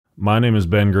My name is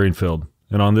Ben Greenfield,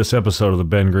 and on this episode of the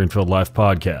Ben Greenfield Life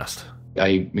Podcast,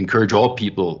 I encourage all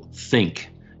people, think,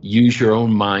 use your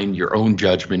own mind, your own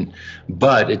judgment,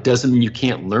 but it doesn't mean you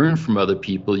can't learn from other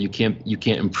people. You can't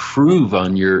improve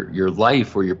on your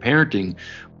life or your parenting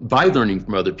by learning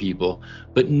from other people,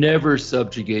 but never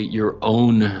subjugate your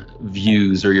own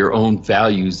views or your own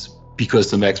values because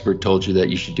some expert told you that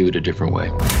you should do it a different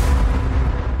way.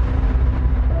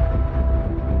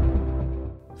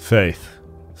 faith,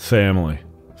 family,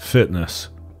 fitness,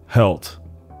 health,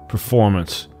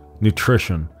 performance,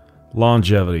 nutrition,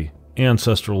 longevity,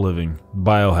 ancestral living,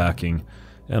 biohacking,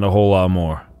 and a whole lot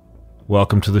more.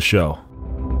 Welcome to the show.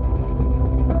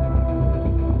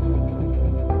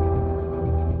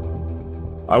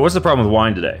 What's the problem with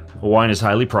wine today? Well, wine is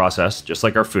highly processed, just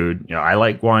like our food. I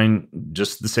like wine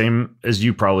just the same as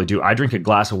you probably do. I drink a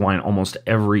glass of wine almost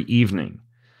every evening.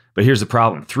 But here's the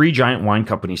problem. 3 giant wine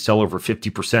companies sell over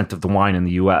 50% of the wine in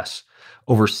the U.S.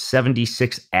 Over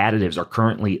 76 additives are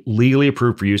currently legally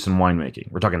approved for use in winemaking.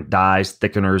 We're talking dyes,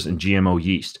 thickeners, and GMO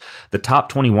yeast. The top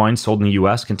 20 wines sold in the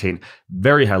U.S. contain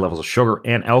very high levels of sugar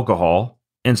and alcohol.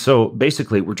 And so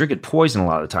basically, we're drinking poison a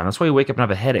lot of the time. That's why you wake up and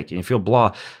have a headache and you feel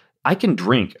blah. I can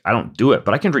drink, I don't do it,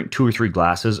 but I can drink 2 or 3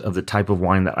 glasses of the type of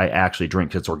wine that I actually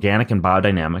drink. It's organic and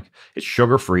biodynamic. It's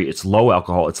sugar-free. It's low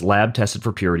alcohol. It's lab tested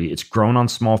for purity. It's grown on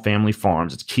small family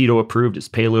farms. It's keto approved. It's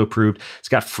paleo approved. It's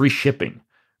got free shipping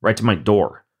right to my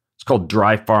door. It's called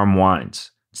Dry Farm Wines.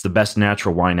 It's the best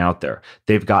natural wine out there.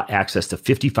 They've got access to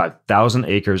 55,000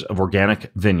 acres of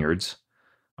organic vineyards.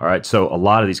 All right, so a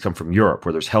lot of these come from Europe,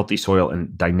 where there's healthy soil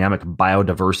and dynamic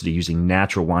biodiversity using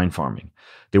natural wine farming.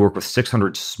 They work with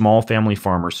 600 small family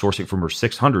farmers, sourcing from over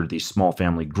 600 of these small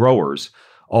family growers,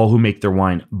 all who make their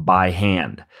wine by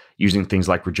hand, using things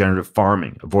like regenerative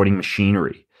farming, avoiding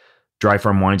machinery. Dry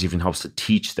Farm Wines even helps to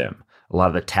teach them a lot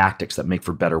of the tactics that make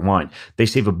for better wine. They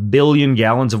save 1 billion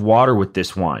gallons of water with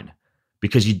this wine,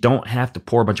 because you don't have to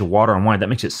pour a bunch of water on wine. That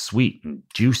makes it sweet and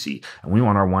juicy. And we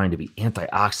want our wine to be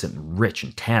antioxidant and rich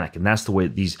and tannic. And that's the way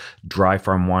these dry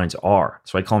farm wines are.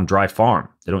 So I call them dry farm.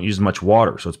 They don't use as much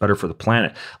water, so it's better for the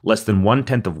planet. Less than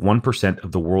 1/10%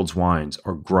 of the world's wines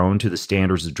are grown to the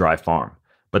standards of dry farm.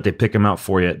 But they pick them out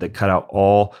for you. They cut out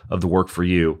all of the work for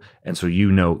you. And so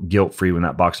you know guilt-free when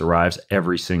that box arrives,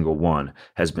 every single one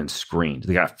has been screened.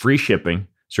 They got free shipping,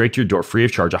 straight to your door, free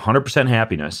of charge, 100%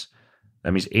 happiness.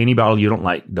 That means any bottle you don't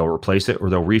like, they'll replace it or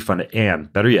they'll refund it.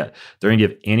 And better yet, they're going to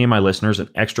give any of my listeners an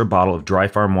extra bottle of Dry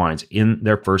Farm Wines in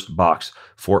their first box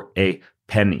for a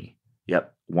penny.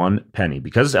 Yep, 1 penny.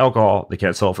 Because it's alcohol, they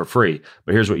can't sell it for free.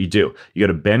 But here's what you do. You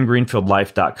go to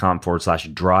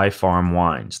bengreenfieldlife.com/dry farm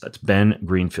wines. That's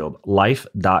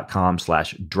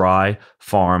bengreenfieldlife.com/dry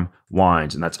farm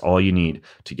wines. And that's all you need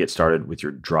to get started with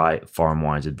your Dry Farm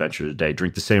Wines adventure today.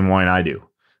 Drink the same wine I do.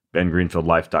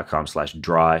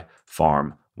 bengreenfieldlife.com/dry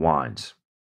farm wines.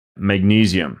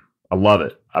 Magnesium. I love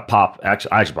it. I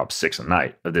actually pop 6 a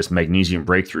night of this magnesium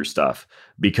breakthrough stuff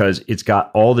because it's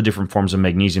got all the different forms of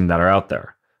magnesium that are out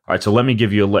there. All right, so let me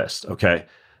give you a list, okay?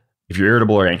 If you're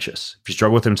irritable or anxious, if you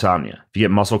struggle with insomnia, if you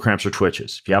get muscle cramps or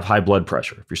twitches, if you have high blood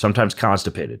pressure, if you're sometimes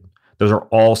constipated, those are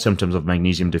all symptoms of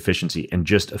magnesium deficiency, and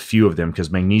just a few of them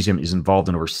because magnesium is involved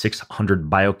in over 600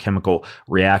 biochemical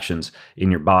reactions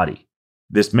in your body.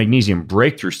 This magnesium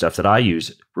breakthrough stuff that I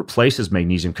use replaces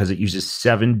magnesium because it uses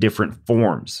 7 different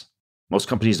forms. Most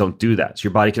companies don't do that. So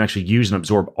your body can actually use and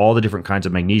absorb all the different kinds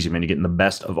of magnesium, and you're getting the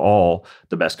best of all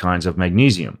the best kinds of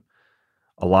magnesium.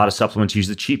 A lot of supplements use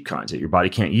the cheap kinds that your body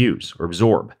can't use or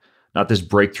absorb, not this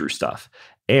breakthrough stuff.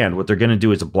 And what they're going to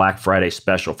do is a Black Friday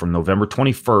special from November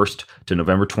 21st to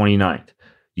November 29th.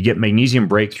 You get Magnesium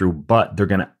Breakthrough, but they're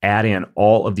going to add in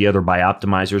all of the other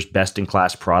Bioptimizer's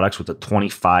best-in-class products with a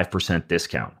 25%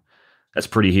 discount. That's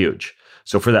pretty huge.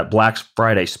 So for that Black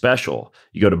Friday special,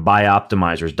 you go to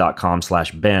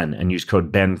bioptimizers.com/Ben and use code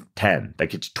BEN10. That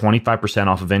gets you 25%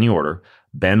 off of any order,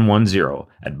 BEN10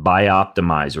 at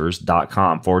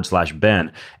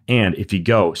bioptimizers.com/Ben. And if you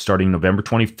go starting November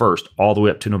 21st all the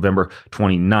way up to November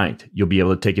 29th, you'll be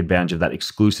able to take advantage of that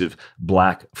exclusive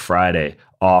Black Friday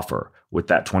offer with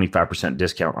that 25%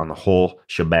 discount on the whole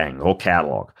shebang, the whole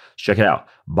catalog. Check it out.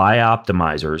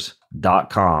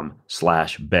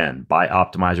 Bioptimizers.com/Ben.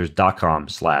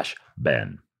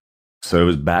 Bioptimizers.com/Ben. So it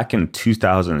was back in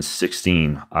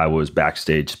 2016, I was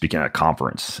backstage speaking at a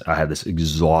conference. I had this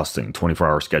exhausting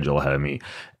 24-hour schedule ahead of me.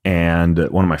 And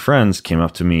one of my friends came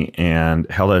up to me and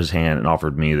held out his hand and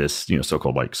offered me this,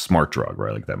 so-called like smart drug,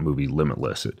 right? Like that movie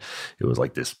Limitless. It was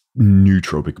like this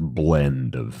nootropic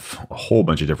blend of a whole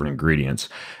bunch of different ingredients.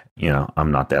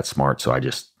 I'm not that smart, so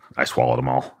I swallowed them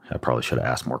all. I probably should have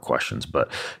asked more questions,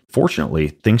 but fortunately,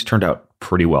 things turned out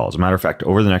pretty well. As a matter of fact,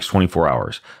 over the next 24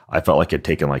 hours, I felt like I'd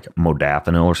taken like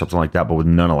modafinil or something like that, but with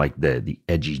none of like the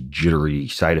edgy, jittery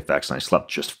side effects, and I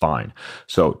slept just fine.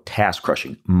 So task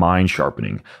crushing, mind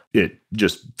sharpening, it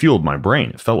just fueled my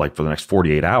brain. It felt like for the next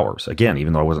 48 hours. Again,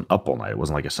 even though I wasn't up all night, it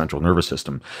wasn't like a central nervous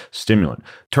system stimulant.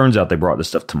 Turns out they brought this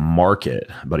stuff to market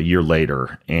about a year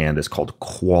later, and it's called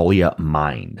Qualia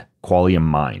Mind. Qualia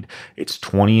Mind. It's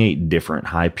 28 different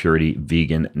high purity,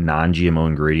 vegan, non-GMO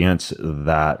ingredients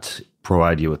that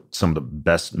provide you with some of the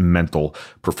best mental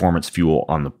performance fuel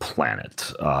on the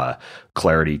planet.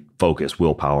 Clarity, focus,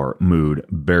 willpower, mood,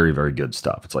 very, very good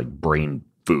stuff. It's like brain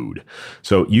food.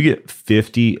 So you get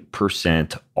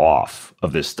 50% off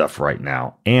of this stuff right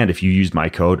now. And if you use my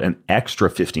code, an extra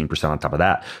 15% on top of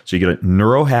that. So you get at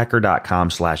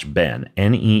neurohacker.com/Ben,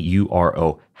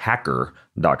 NEURO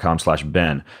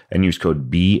hacker.com/Ben, and use code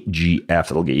BGF.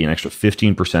 That'll get you an extra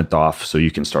 15% off so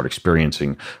you can start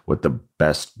experiencing what the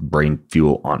best brain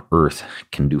fuel on earth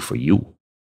can do for you.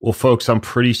 Well, folks, I'm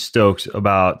pretty stoked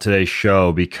about today's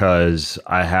show because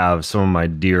I have some of my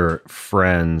dear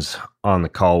friends on the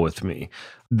call with me.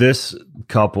 This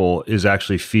couple is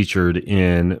actually featured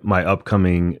in my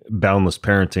upcoming Boundless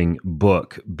Parenting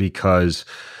book because,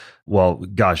 well,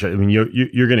 gosh, I mean,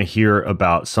 you're going to hear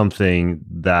about something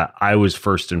that I was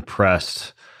first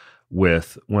impressed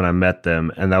with when I met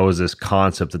them. And that was this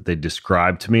concept that they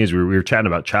described to me as we were chatting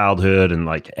about childhood and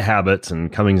like habits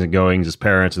and comings and goings as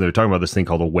parents. And they were talking about this thing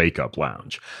called a wake up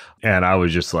lounge. And I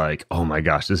was just like, oh my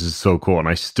gosh, this is so cool. And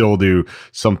I still do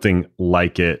something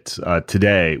like it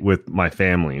today with my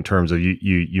family in terms of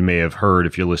you may have heard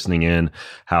if you're listening in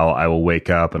how I will wake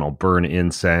up and I'll burn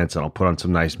incense and I'll put on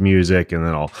some nice music and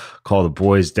then I'll call the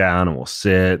boys down and we'll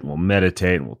sit and we'll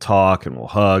meditate and we'll talk and we'll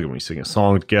hug and we sing a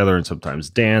song together and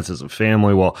sometimes dance as a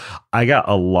family. Well, I got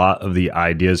a lot of the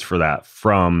ideas for that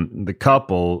from the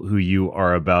couple who you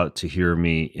are about to hear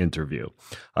me interview.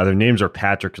 Their names are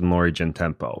Patrick and Lori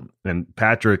Gentempo. And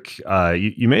Patrick,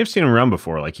 you may have seen him around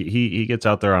before. Like he gets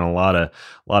out there on a lot of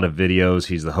videos.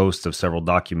 He's the host of several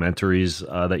documentaries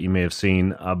that you may have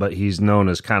seen, but he's known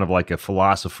as kind of like a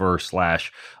philosopher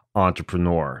slash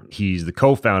entrepreneur. He's the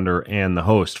co-founder and the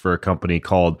host for a company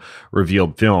called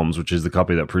Revealed Films, which is the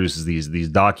company that produces these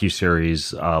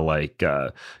docuseries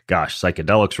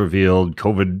Psychedelics Revealed,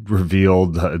 COVID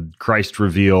Revealed, Christ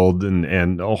Revealed,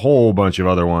 and a whole bunch of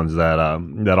other ones that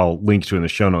I'll link to in the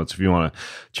show notes if you want to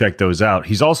check those out.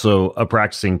 He's also a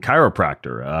practicing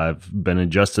chiropractor. I've been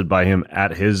adjusted by him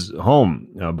at his home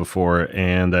before,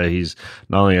 and he's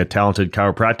not only a talented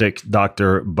chiropractic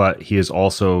doctor, but he has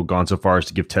also gone so far as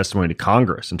to give testimony to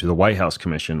Congress and to the White House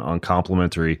Commission on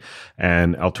complementary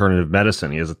and alternative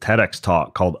medicine. He has a TEDx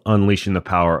talk called Unleashing the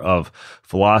Power of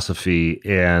Philosophy,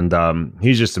 and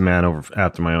he's just a man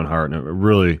after my own heart and a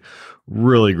really,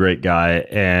 really great guy.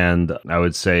 And I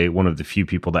would say one of the few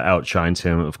people that outshines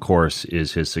him, of course,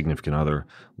 is his significant other,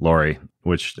 Lori,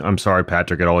 which I'm sorry,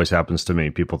 Patrick, it always happens to me.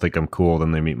 People think I'm cool,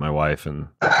 then they meet my wife. And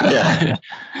yeah,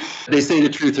 they say the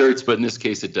truth hurts, but in this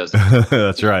case, it doesn't.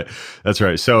 That's right. That's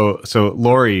right. So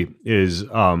Lori is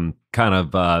kind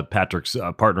of Patrick's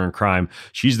partner in crime.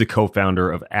 She's the co-founder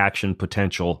of Action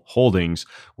Potential Holdings,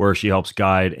 where she helps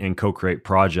guide and co-create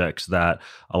projects that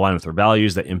align with her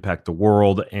values, that impact the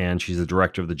world. And she's the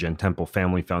director of the Gentempo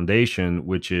Family Foundation,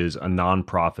 which is a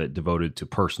nonprofit devoted to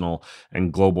personal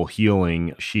and global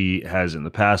healing. She has in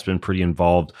the past been pretty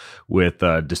involved with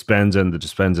Dispenza and the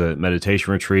Dispenza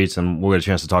meditation retreats. And we'll get a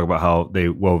chance to talk about how they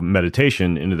wove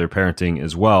meditation into their parenting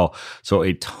as well. So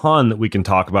a ton that we can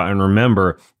talk about. And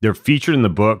remember, they're featured in the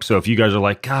book. So if you guys are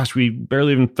like, gosh, we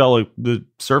barely even felt like the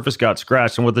surface got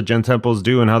scratched on what the Gentempos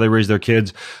do and how they raise their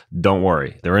kids, don't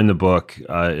worry. They're in the book.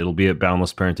 It'll be at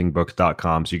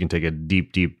boundlessparentingbook.com. So you can take a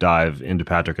deep, deep dive into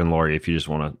Patrick and Lori if you just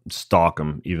want to stalk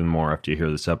them even more after you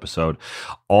hear this episode.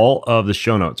 All of the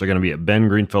show notes are going to be at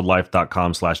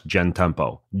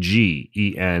bengreenfieldlife.com/Gentempo,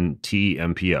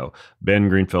 GENTEMPO,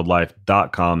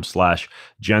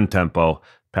 bengreenfieldlife.com/Gentempo.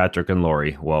 Patrick and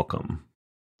Lori, welcome.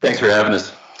 Thanks for having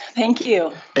us. Thank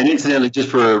you. And incidentally, just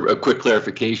for a quick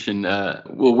clarification,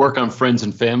 we'll work on friends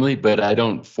and family, but I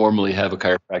don't formally have a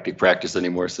chiropractic practice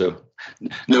anymore. So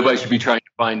nobody should be trying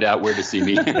to find out where to see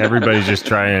me. Everybody's just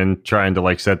trying to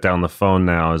like set down the phone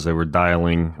now as they were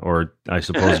dialing, or I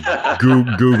suppose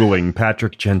Googling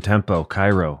Patrick Gentempo,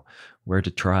 Chiro. Where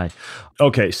to try.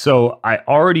 Okay, so I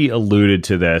already alluded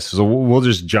to this, so we'll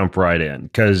just jump right in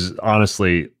because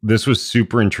honestly, this was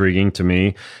super intriguing to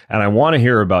me, and I want to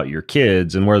hear about your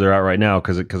kids and where they're at right now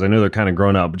because I know they're kind of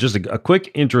grown up. But just a quick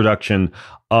introduction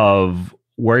of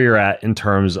where you're at in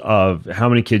terms of how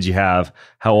many kids you have,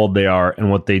 how old they are, and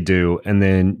what they do, and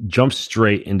then jump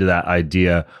straight into that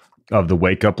idea of the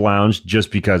Wake Up Lounge,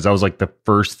 just because that was like the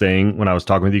first thing when I was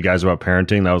talking with you guys about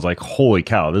parenting that I was like, holy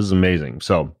cow, this is amazing.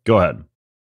 So go ahead.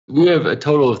 We have a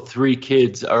total of 3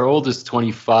 kids. Our oldest,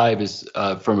 25, is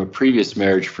from a previous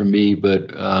marriage for me,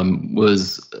 but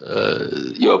was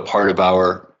part of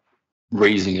our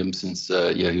raising him since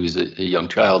he was a young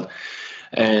child.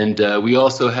 And we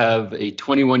also have a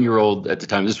 21-year-old at the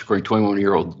time of this recording,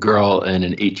 21-year-old girl and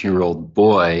an 18-year-old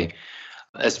boy.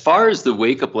 As far as the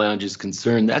Wake Up Lounge is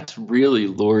concerned, that's really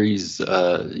Lori's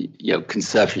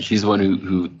conception. She's the one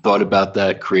who thought about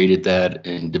that, created that,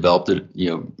 and developed it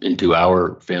into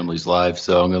our family's life.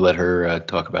 So I'm going to let her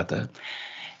talk about that.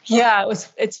 Yeah,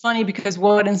 it's funny because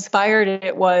what inspired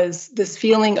it was this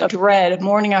feeling of dread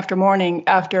morning after morning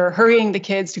after hurrying the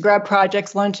kids to grab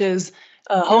projects, lunches,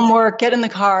 homework, get in the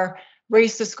car,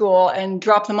 race to school and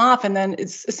drop them off. And then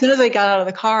as soon as I got out of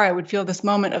the car, I would feel this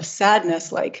moment of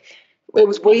sadness, like it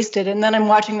was wasted. And then I'm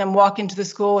watching them walk into the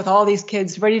school with all these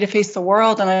kids ready to face the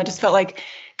world. And I just felt like,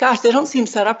 gosh, they don't seem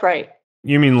set up right.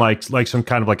 You mean like some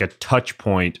kind of like a touch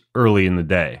point early in the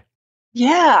day?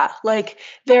 Yeah, like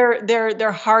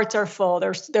their hearts are full.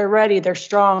 They're ready. They're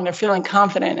strong. They're feeling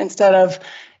confident instead of,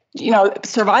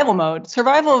 survival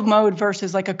mode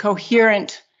versus like a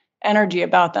coherent energy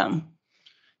about them.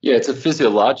 Yeah, it's a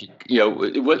physiologic,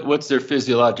 what's their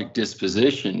physiologic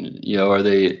disposition? Are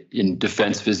they in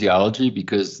defense physiology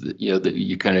because,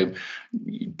 you kind of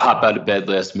pop out of bed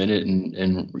last minute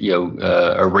and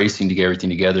are racing to get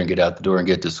everything together and get out the door and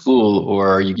get to school? Or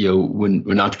are you,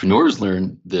 when entrepreneurs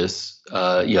learn this,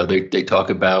 they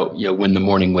talk about, win the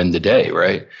morning, win the day,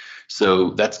 right?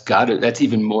 So that's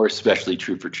even more especially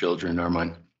true for children in our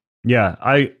mind. Yeah,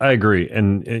 I agree.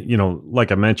 And,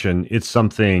 like I mentioned, it's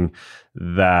something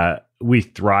that we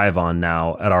thrive on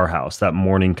now at our house, that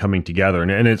morning coming together.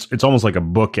 And it's almost like a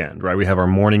bookend, right? We have our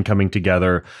morning coming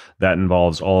together that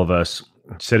involves all of us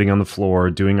sitting on the floor,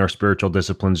 doing our spiritual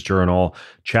disciplines journal,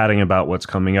 chatting about what's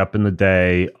coming up in the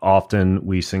day. Often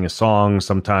we sing a song.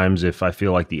 Sometimes if I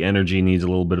feel like the energy needs a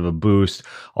little bit of a boost,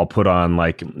 I'll put on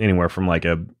like anywhere from like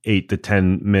a 8 to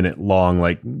 10 minute long,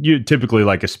 typically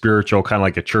like a spiritual, kind of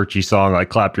like a churchy song, like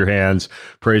clap your hands,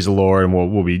 praise the Lord. And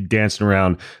we'll be dancing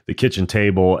around the kitchen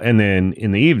table. And then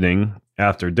in the evening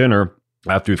after dinner,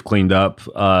 after we've cleaned up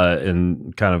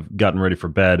and kind of gotten ready for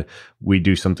bed, we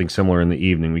do something similar in the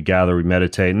evening. We gather, we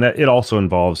meditate, and that it also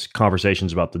involves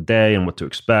conversations about the day and what to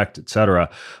expect, etc.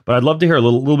 But I'd love to hear a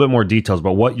little bit more details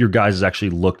about what your guys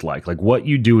actually looked like what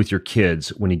you do with your kids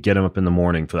when you get them up in the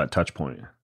morning for that touch point.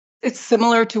 It's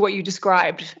similar to what you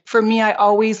described. For me, I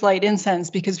always light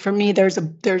incense because for me, there's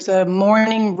a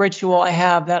morning ritual I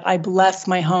have that I bless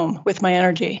my home with my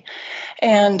energy.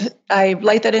 And I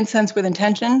light that incense with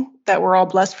intention that we're all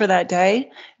blessed for that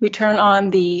day. We turn on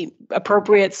the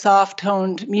appropriate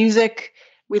soft-toned music.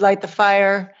 We light the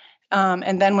fire.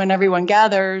 And then when everyone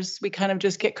gathers, we kind of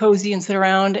just get cozy and sit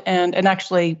around. And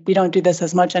actually, we don't do this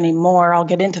as much anymore. I'll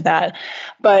get into that.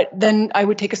 But then I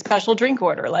would take a special drink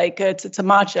order, like it's a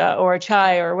matcha or a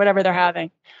chai or whatever they're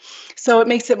having. So it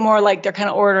makes it more like they're kind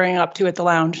of ordering up to at the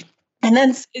lounge. And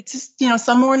then it's just,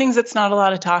 some mornings it's not a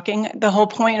lot of talking. The whole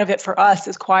point of it for us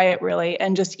is quiet, really,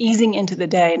 and just easing into the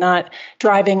day, not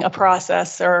driving a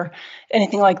process or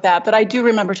anything like that. But I do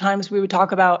remember times we would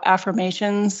talk about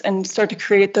affirmations and start to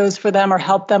create those for them or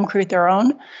help them create their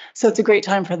own. So it's a great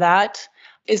time for that.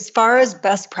 As far as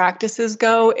best practices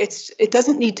go, it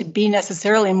doesn't need to be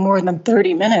necessarily more than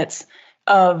 30 minutes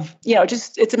of,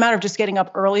 it's a matter of just getting up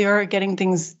earlier, getting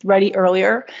things ready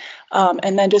earlier,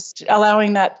 and then just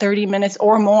allowing that 30 minutes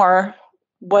or more.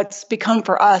 What's become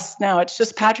for us now, it's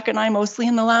just Patrick and I mostly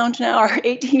in the lounge now. Our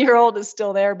 18-year-old is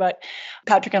still there, but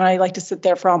Patrick and I like to sit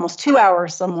there for almost 2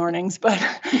 hours some mornings, but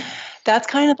that's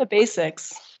kind of the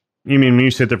basics. You mean when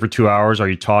you sit there for 2 hours, are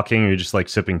you talking? Are you just like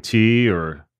sipping tea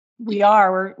or? We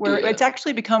are. It's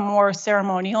actually become more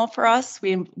ceremonial for us.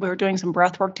 We're doing some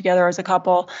breath work together as a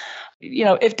couple.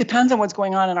 It depends on what's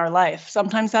going on in our life.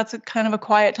 Sometimes that's a kind of a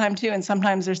quiet time too, and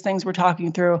sometimes there's things we're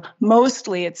talking through.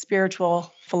 Mostly it's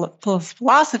spiritual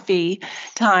philosophy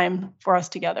time for us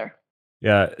together.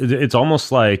 Yeah, it's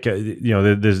almost like,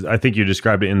 I think you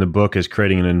described it in the book as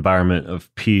creating an environment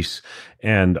of peace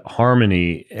and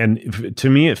harmony. And to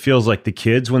me, it feels like the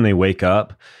kids, when they wake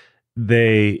up,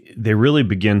 they really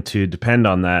begin to depend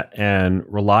on that and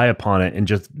rely upon it and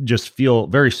just feel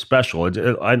very special.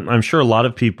 I'm sure a lot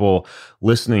of people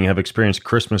listening have experienced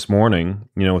Christmas morning,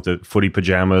 with the footy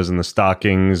pajamas and the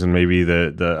stockings and maybe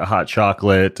the hot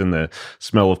chocolate and the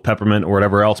smell of peppermint or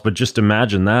whatever else. But just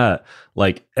imagine that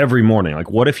like every morning. Like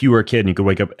what if you were a kid and you could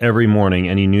wake up every morning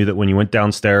and you knew that when you went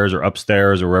downstairs or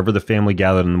upstairs or wherever the family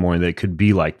gathered in the morning, that it could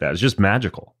be like that. It's just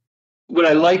magical. What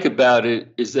I like about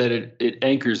it is that it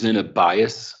anchors in a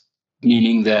bias,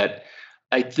 meaning that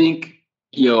I think,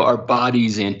 our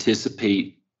bodies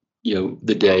anticipate,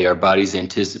 the day. Our bodies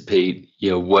anticipate,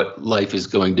 what life is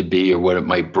going to be or what it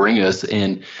might bring us.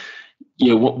 And,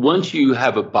 once you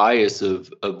have a bias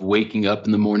of waking up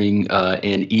in the morning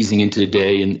and easing into the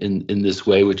day in this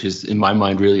way, which is in my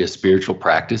mind really a spiritual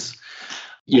practice,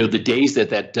 the days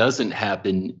that doesn't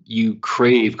happen, you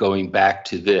crave going back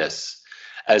to this,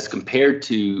 as compared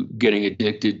to getting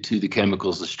addicted to the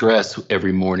chemicals of stress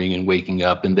every morning and waking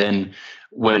up. And then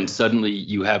when suddenly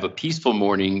you have a peaceful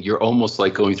morning, you're almost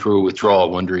like going through a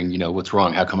withdrawal, wondering, what's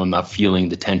wrong? How come I'm not feeling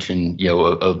the tension,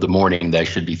 of the morning that I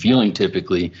should be feeling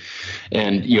typically?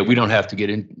 And, we don't have to get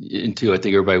into, I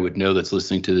think everybody would know that's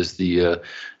listening to this, the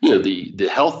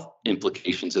health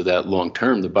implications of that long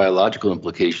term, the biological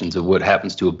implications of what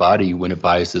happens to a body when it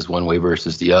biases one way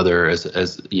versus the other,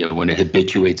 as when it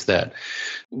habituates that.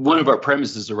 One of our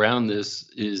premises around this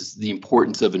is the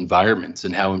importance of environments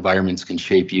and how environments can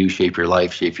shape you, shape your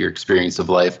life, shape your experience of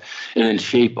life, and then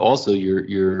shape also your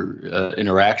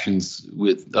interactions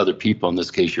with other people, in this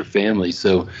case, your family.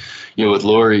 So, with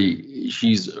Lori,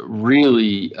 she's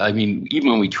really, even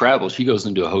when we travel, she goes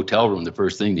into a hotel room, the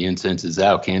first thing, the incense is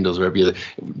out, candles are every other.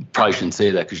 Probably shouldn't say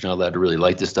that because you're not allowed to really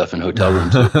light this stuff in hotel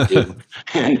rooms.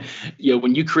 And,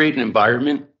 when you create an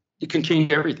environment, it can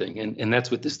change everything. And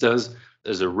that's what this does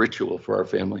as a ritual for our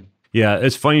family. Yeah,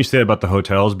 it's funny you say about the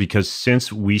hotels, because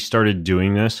since we started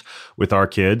doing this with our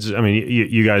kids,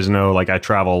 you guys know, like, I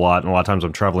travel a lot, and a lot of times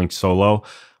I'm traveling solo.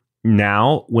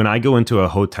 Now, when I go into a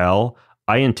hotel,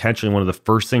 I intentionally, one of the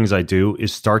first things I do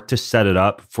is start to set it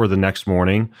up for the next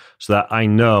morning, so that I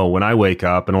know when I wake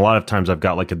up, and a lot of times I've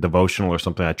got like a devotional or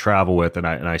something I travel with, and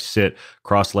I sit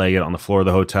cross-legged on the floor of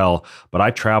the hotel, but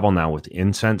I travel now with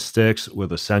incense sticks,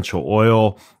 with essential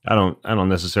oil. I don't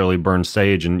necessarily burn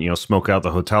sage and, smoke out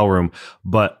the hotel room,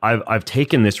 but I've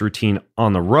taken this routine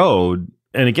on the road.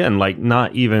 And again, like,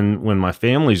 not even when my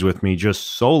family's with me,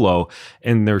 just solo.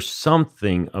 And there's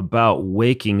something about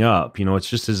waking up, it's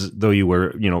just as though you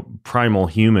were, primal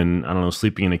human, I don't know,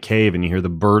 sleeping in a cave, and you hear the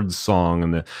birds song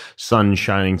and the sun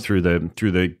shining through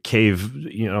the cave,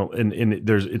 and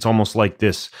it's almost like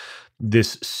this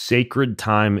sacred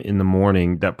time in the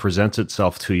morning that presents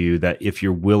itself to you, that if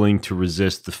you're willing to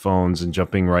resist the phones and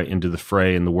jumping right into the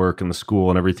fray and the work and the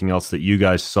school and everything else that you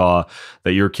guys saw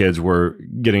that your kids were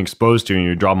getting exposed to, and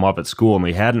you drop them off at school and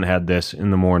they hadn't had this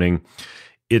in the morning,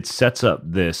 it sets up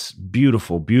this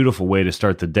beautiful, beautiful way to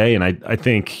start the day. And I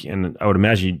think, and I would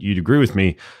imagine you'd agree with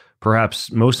me,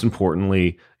 perhaps most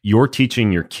importantly, you're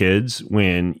teaching your kids,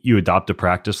 when you adopt a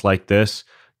practice like this,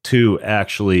 to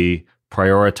actually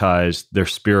prioritize their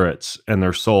spirits and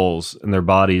their souls and their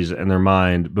bodies and their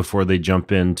mind before they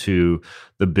jump into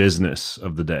the business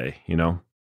of the day,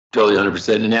 Totally,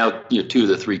 100%. And now, 2 of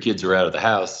the 3 kids are out of the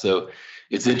house. So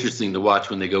it's interesting to watch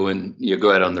when they go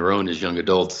out on their own as young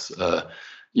adults,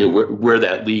 where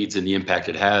that leads and the impact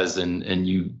it has. And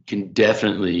you can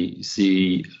definitely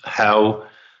see how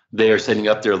they are setting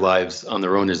up their lives on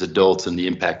their own as adults, and the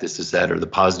impact this has had, or the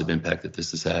positive impact that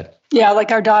this has had. Yeah,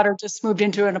 like our daughter just moved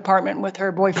into an apartment with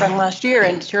her boyfriend last year,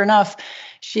 and sure enough,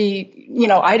 she,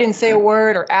 I didn't say a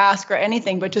word or ask or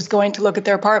anything, but just going to look at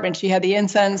their apartment, she had the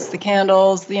incense, the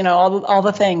candles, all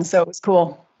the things. So it was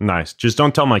cool. Nice. Just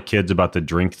don't tell my kids about the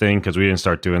drink thing, because we didn't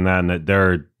start doing that. And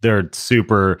they're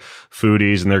super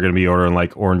foodies, and they're going to be ordering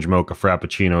like orange mocha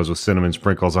frappuccinos with cinnamon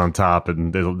sprinkles on top,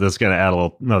 and that's going to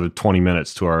add another 20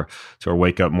 minutes to our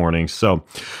wake up mornings. So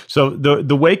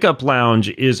the wake up lounge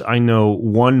is, I know,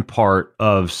 one part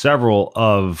of several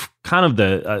of kind of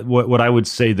the what I would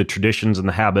say the traditions and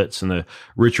the habits and the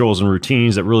rituals and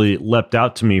routines that really leapt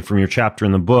out to me from your chapter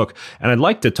in the book. And I'd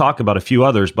like to talk about a few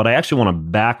others, but I actually want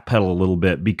to backpedal a little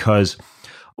bit, because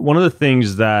one of the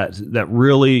things that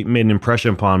really made an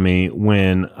impression upon me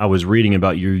when I was reading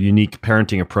about your unique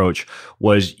parenting approach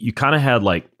was you kind of had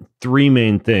like 3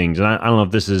 main things. And I don't know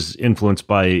if this is influenced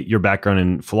by your background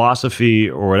in philosophy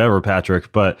or whatever,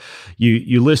 Patrick, but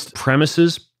you list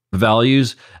premises,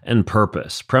 values, and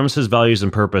purpose. Premises, values,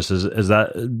 and purpose is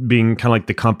that being kind of like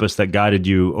the compass that guided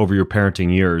you over your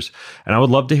parenting years. And I would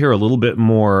love to hear a little bit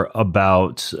more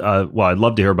about, I'd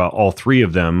love to hear about all 3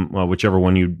 of them, whichever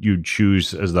one you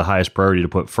choose as the highest priority to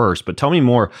put first. But tell me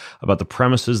more about the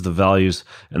premises, the values,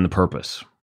 and the purpose.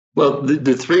 Well,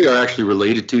 the 3 are actually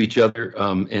related to each other.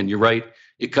 And you're right.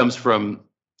 It comes from,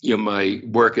 my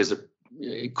work as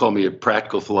call me a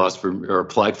practical philosopher or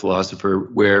applied philosopher,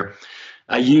 where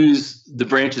I use the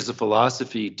branches of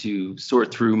philosophy to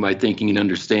sort through my thinking and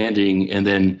understanding, and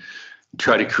then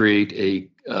try to create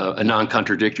a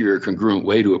non-contradictory or congruent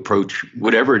way to approach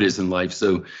whatever it is in life.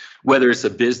 So whether it's a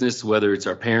business, whether it's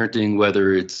our parenting,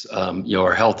 whether it's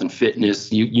our health and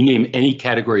fitness, you name any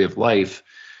category of life,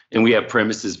 and we have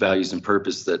premises, values, and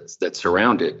purpose that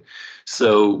surround it.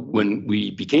 So when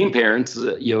we became parents,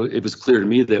 it was clear to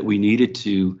me that we needed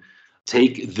to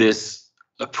take this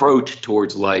approach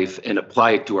towards life and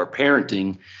apply it to our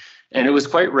parenting. And it was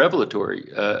quite revelatory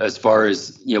as far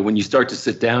as, when you start to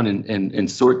sit down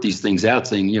and sort these things out,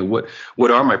 saying,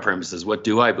 what are my premises? What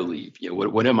do I believe?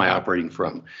 What am I operating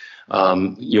from?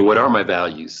 What are my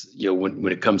values?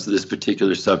 When it comes to this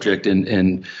particular subject,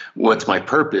 and what's my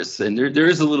purpose? And there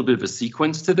is a little bit of a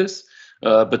sequence to this,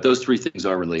 but those three things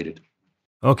are related.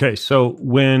 Okay, so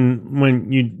when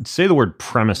you say the word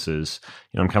premises,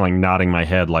 I'm kind of like nodding my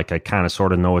head, like I kind of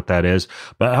sort of know what that is.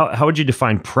 But how would you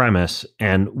define premise,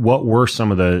 and what were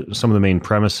some of the main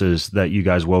premises that you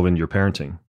guys wove into your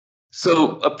parenting?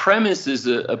 So a premise is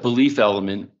a belief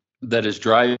element that is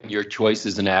driving your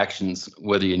choices and actions,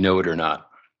 whether you know it or not.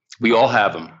 We all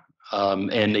have them,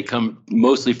 and they come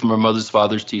mostly from our mothers,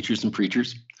 fathers, teachers, and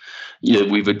preachers.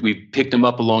 We've picked them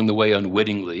up along the way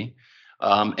unwittingly.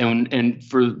 And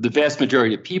for the vast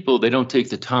majority of people, they don't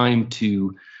take the time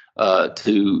to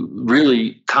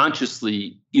really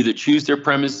consciously either choose their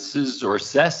premises or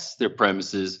assess their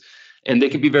premises, and they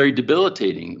can be very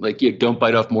debilitating. Like, don't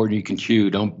bite off more than you can chew.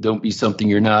 Don't be something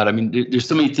you're not. I mean, there's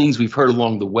so many things we've heard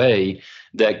along the way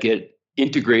that get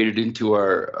integrated into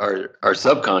our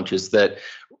subconscious that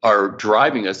are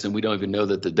driving us, and we don't even know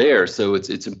that they're there. So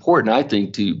it's important, I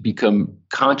think, to become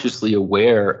consciously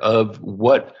aware of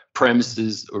what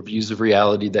premises or views of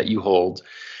reality that you hold,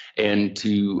 and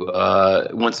to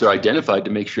once they're identified,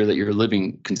 to make sure that you're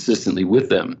living consistently with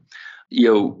them.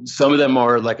 Some of them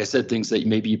are, like I said, things that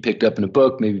maybe you picked up in a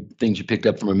book, maybe things you picked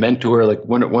up from a mentor. Like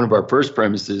one of our first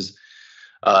premises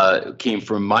came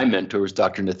from my mentors,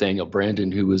 Dr. Nathaniel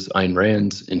Branden, who was Ayn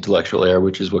Rand's intellectual heir,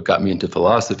 which is what got me into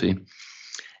philosophy.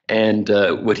 And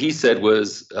what he said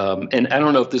was, and I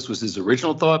don't know if this was his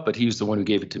original thought, but he was the one who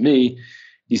gave it to me.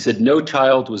 He said, no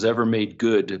child was ever made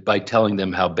good by telling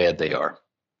them how bad they are.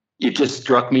 It just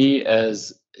struck me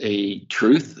as a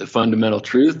truth, a fundamental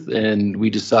truth. And we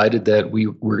decided that we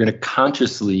were going to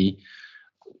consciously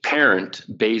parent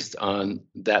based on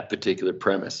that particular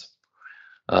premise.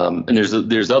 And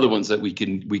there's other ones that we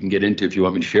can get into if you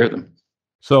want me to share them.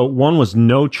 So one was,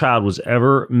 no child was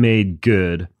ever made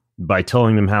good by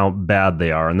telling them how bad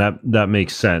they are, and that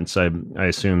makes sense. I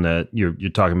assume that you're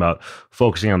talking about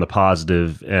focusing on the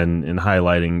positive and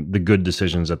highlighting the good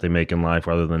decisions that they make in life,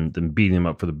 rather than beating them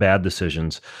up for the bad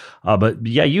decisions. But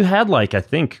yeah, you had, like, I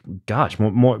think, gosh,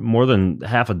 more than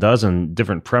half a dozen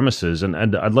different premises, and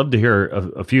I'd love to hear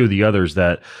a few of the others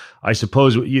that I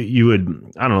suppose you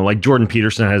would. I don't know, like Jordan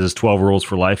Peterson has his 12 rules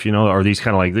for life. Are these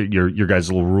kind of like your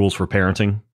guys' little rules for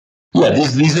parenting? Yeah,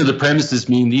 these are the premises.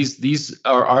 These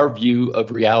are our view of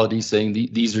reality, saying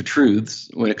these are truths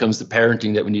when it comes to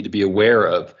parenting that we need to be aware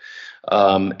of.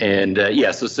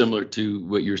 So similar to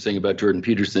what you were saying about Jordan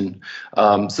Peterson.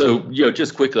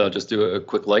 Just quickly, I'll just do a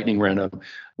quick lightning round of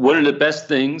one of the best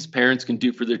things parents can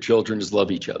do for their children is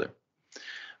love each other.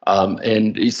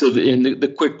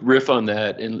 The quick riff on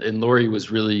that, and Lori was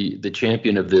really the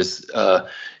champion of this,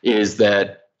 is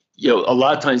that a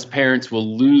lot of times parents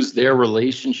will lose their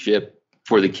relationship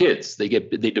for the kids. They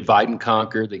divide and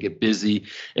conquer, they get busy,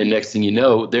 and next thing you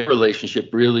know, their relationship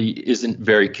really isn't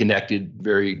very connected,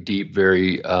 very deep,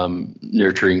 very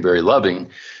nurturing, very loving.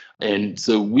 And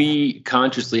so we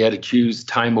consciously had to choose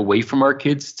time away from our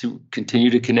kids to continue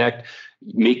to connect,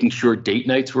 making sure date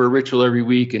nights were a ritual every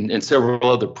week, and several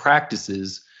other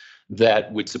practices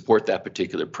that would support that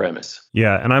particular premise.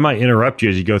 Yeah, and I might interrupt you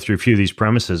as you go through a few of these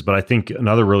premises, but I think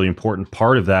another really important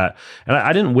part of that, and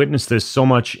I didn't witness this so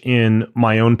much in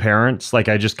my own parents, like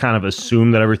I just kind of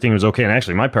assumed that everything was okay. And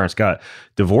actually, my parents got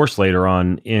divorced later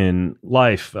on in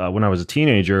life when I was a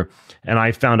teenager, and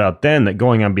I found out then that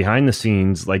going on behind the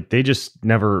scenes, like they just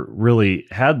never really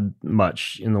had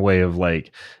much in the way of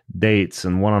like dates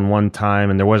and one-on-one time,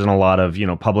 and there wasn't a lot of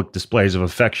public displays of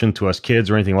affection to us kids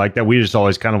or anything like that. We just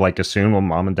always kind of like assumed, well,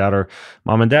 mom and dad are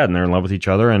mom and dad, and they're in love with each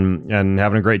other and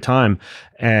having a great time.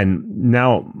 And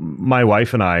now my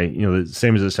wife and I, the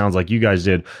same as it sounds like you guys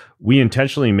did, we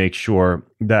intentionally make sure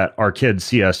that our kids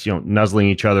see us, nuzzling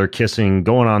each other, kissing,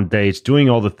 going on dates, doing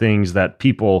all the things that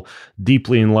people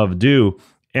deeply in love do.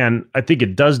 And I think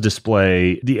it does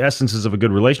display the essences of a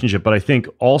good relationship. But I think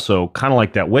also kind of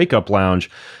like that wake up lounge,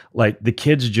 like the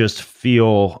kids just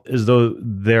feel as though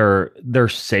they're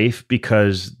safe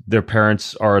because their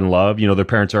parents are in love. You know, their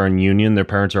parents are in union. Their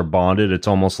parents are bonded. It's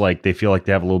almost like they feel like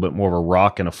they have a little bit more of a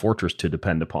rock and a fortress to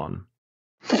depend upon.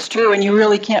 It's true. And you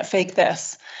really can't fake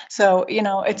this. So,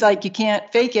 it's like you can't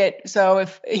fake it. So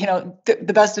if,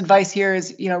 the best advice here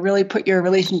is, really put your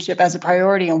relationship as a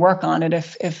priority and work on it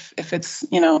if it's,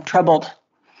 troubled.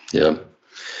 Yeah.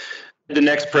 The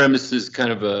next premise is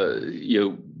kind of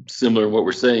similar to what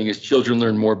we're saying is children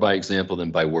learn more by example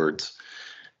than by words.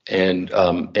 And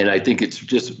I think it's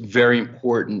just very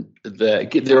important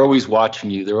that they're always watching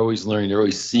you. They're always learning. They're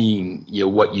always seeing,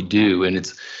 what you do. And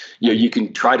it's, you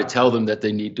can try to tell them that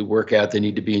they need to work out, they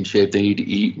need to be in shape, they need to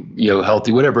eat,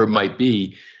 healthy, whatever it might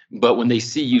be. But when they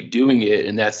see you doing it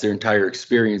and that's their entire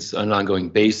experience on an ongoing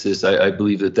basis, I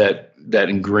believe that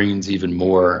ingrains even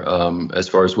more as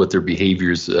far as what their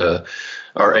behaviors are,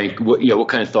 what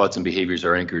kind of thoughts and behaviors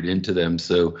are anchored into them.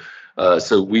 So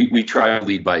we try to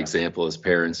lead by example as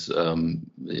parents, and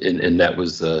that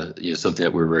was something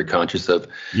that we're very conscious of.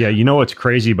 Yeah, what's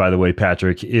crazy, by the way,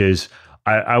 Patrick, is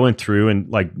I went through and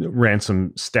ran some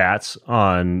stats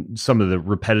on some of the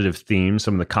repetitive themes,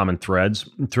 some of the common threads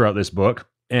throughout this book.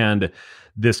 And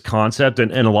this concept,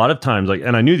 and a lot of times,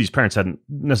 and I knew these parents hadn't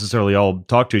necessarily all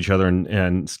talked to each other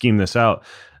and schemed this out.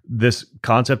 This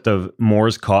concept of more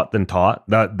is caught than taught,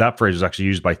 that phrase was actually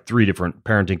used by 3 different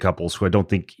parenting couples who I don't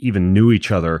think even knew each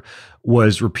other,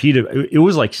 was repeated. It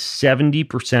was like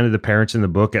 70% of the parents in the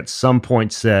book at some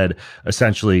point said,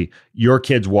 essentially, your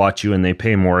kids watch you and they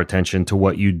pay more attention to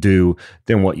what you do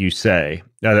than what you say.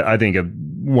 I think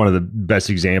one of the best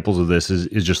examples of this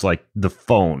is just like the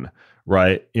phone.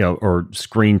 Right. Or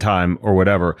screen time or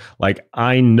whatever. Like,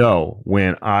 I know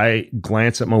when I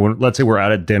glance at let's say we're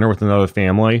out at dinner with another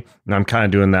family and I'm kind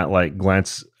of doing that,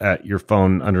 glance at your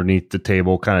phone underneath the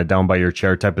table, kind of down by your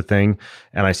chair type of thing.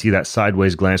 And I see that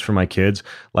sideways glance from my kids.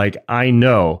 I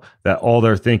know that all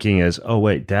they're thinking is, oh,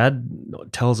 wait, dad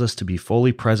tells us to be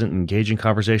fully present, engage in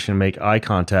conversation, and make eye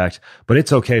contact. But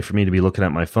it's okay for me to be looking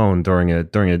at my phone during a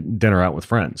dinner out with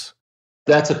friends.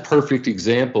 That's a perfect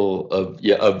example of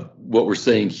what we're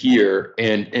saying here,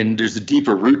 and there's a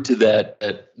deeper root to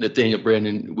that Nathaniel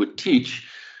Branden would teach.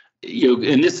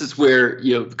 And this is where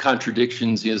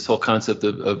contradictions, this whole concept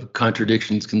of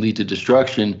contradictions can lead to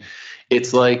destruction.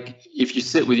 It's like if you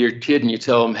sit with your kid and you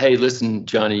tell them, "Hey, listen,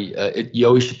 Johnny, you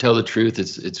always should tell the truth.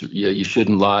 It's you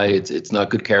shouldn't lie. It's not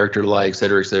good character to lie, et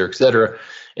cetera, et cetera, et cetera."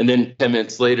 And then 10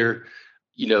 minutes later,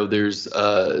 there's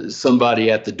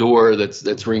somebody at the door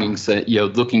that's ringing,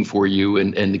 looking for you,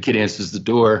 and the kid answers the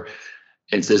door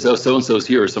and says, "Oh, so-and-so's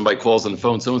here," or somebody calls on the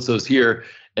phone, "So-and-so's here,"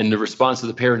 and the response of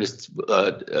the parent is,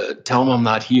 "Tell them I'm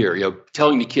not here,"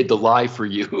 telling the kid to lie for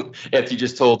you after you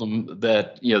just told them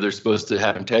that, they're supposed to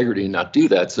have integrity and not do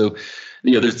that. So,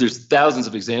 there's thousands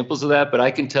of examples of that, but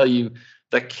I can tell you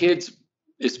that kids,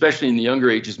 especially in the younger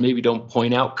ages, maybe don't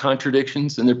point out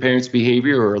contradictions in their parents'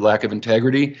 behavior or lack of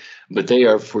integrity, but they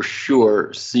are for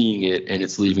sure seeing it, and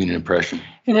it's leaving an impression.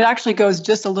 And it actually goes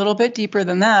just a little bit deeper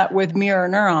than that with mirror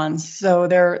neurons. So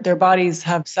their bodies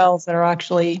have cells that are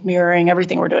actually mirroring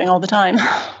everything we're doing all the time.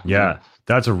 Yeah.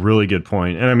 That's a really good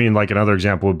point. And I mean, another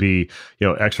example would be,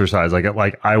 exercise.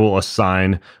 Like I will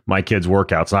assign my kids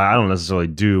workouts. I don't necessarily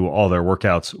do all their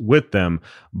workouts with them,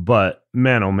 but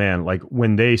man, oh man,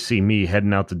 when they see me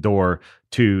heading out the door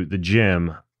to the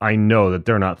gym, I know that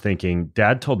they're not thinking,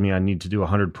 Dad told me I need to do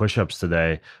 100 push-ups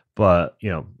today, but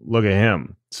look at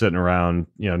him sitting around,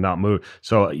 not move.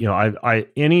 So, I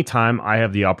anytime I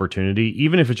have the opportunity,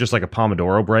 even if it's just like a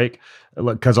Pomodoro break,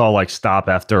 because I'll stop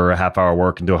after a half hour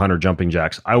work and do 100 jumping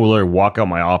jacks, I will literally walk out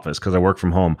my office because I work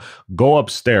from home, go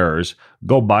upstairs,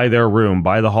 go by their room,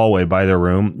 by the hallway, by their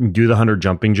room, do the 100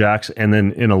 jumping jacks, and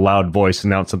then in a loud voice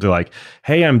announce something like,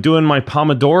 "Hey, I'm doing my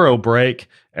Pomodoro break."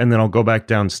 And then I'll go back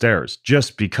downstairs,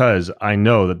 just because I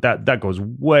know that goes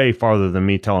way farther than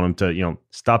me telling them to,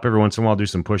 stop every once in a while, do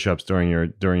some push-ups during your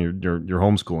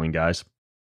homeschooling, guys.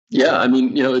 Yeah, I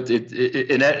mean,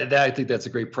 and that I think that's a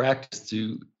great practice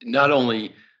to not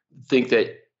only think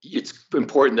that it's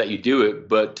important that you do it,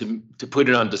 but to put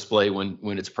it on display when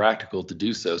it's practical to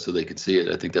do so they could see it.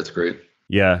 I think that's great.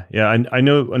 Yeah. I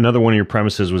know another one of your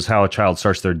premises was how a child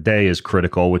starts their day is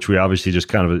critical, which we obviously just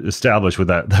kind of established with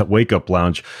that wake up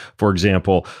lounge, for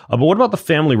example. But what about the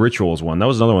family rituals one? That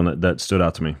was another one that stood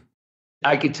out to me.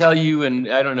 I could tell you, and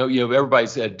I don't know,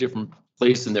 everybody's at a different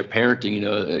place in their parenting.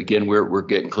 Again, we're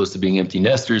getting close to being empty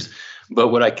nesters.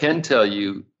 But what I can tell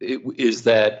you is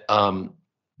that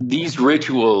these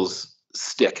rituals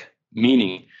stick,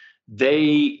 meaning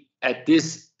they at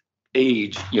this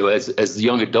age, as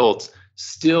young adults,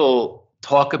 still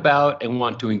talk about and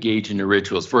want to engage in the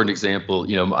rituals. For an example,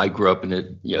 I grew up in a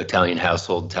Italian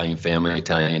household, Italian family,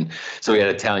 so we had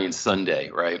Italian Sunday,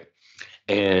 right?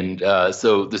 And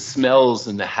so the smells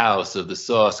in the house of the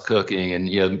sauce cooking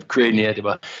and creating the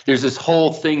antibiotics, there's this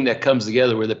whole thing that comes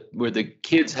together where the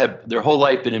kids have their whole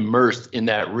life been immersed in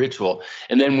that ritual.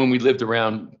 And then when we lived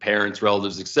around parents,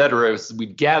 relatives, et cetera,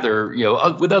 we'd gather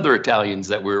with other Italians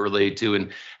that we're related to and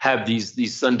have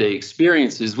these Sunday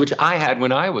experiences, which I had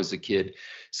when I was a kid.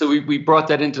 So we brought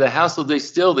that into the house. So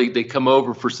they come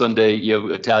over for Sunday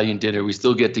Italian dinner. We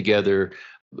still get together.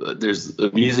 There's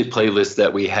a music playlist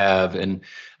that we have, and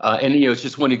it's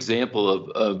just one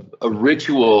example of a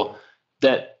ritual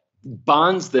that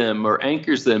bonds them or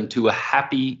anchors them to a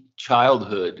happy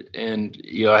childhood. And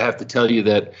I have to tell you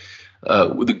that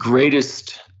the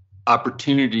greatest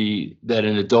opportunity that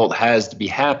an adult has to be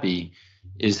happy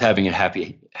is having a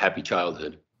happy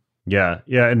childhood. Yeah.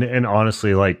 And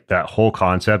honestly, like that whole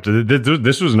concept,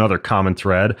 this was another common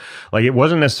thread. Like it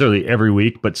wasn't necessarily every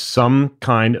week, but some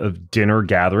kind of dinner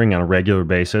gathering on a regular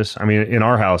basis. I mean, in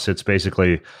our house, it's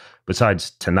basically, besides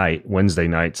tonight, Wednesday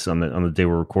nights on the day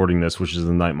we're recording this, which is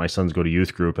the night my sons go to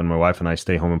youth group and my wife and I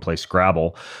stay home and play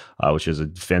Scrabble, which is a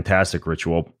fantastic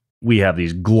ritual. We have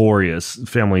these glorious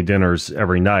family dinners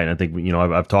every night. I think,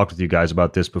 I've talked with you guys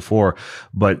about this before,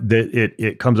 but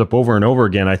it comes up over and over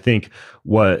again. I think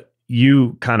what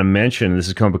you kind of mentioned, this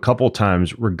has come up a couple of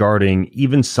times regarding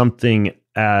even something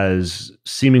as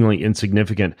seemingly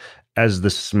insignificant as the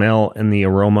smell and the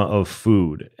aroma of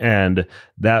food, and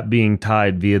that being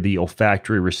tied via the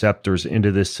olfactory receptors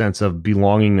into this sense of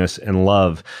belongingness and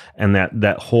love. And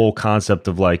that whole concept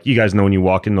of, like, you guys know when you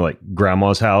walk into like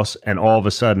grandma's house and all of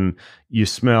a sudden you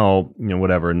smell,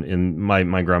 whatever. And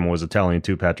my grandma was Italian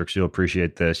too, Patrick, so you'll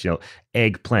appreciate this,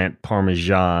 eggplant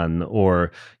parmesan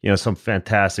or, some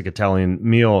fantastic Italian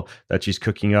meal that she's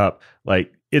cooking up.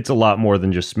 Like, it's a lot more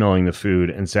than just smelling the food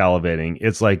and salivating.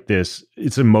 It's like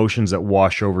it's emotions that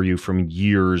wash over you from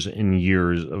years and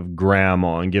years of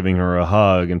grandma and giving her a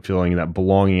hug and feeling that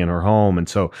belonging in her home. And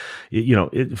so,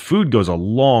 food goes a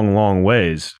long, long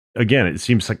ways. Again, it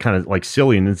seems like kind of like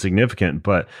silly and insignificant,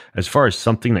 but as far as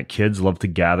something that kids love to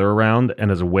gather around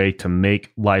and as a way to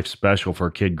make life special for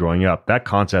a kid growing up, that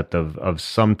concept of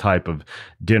some type of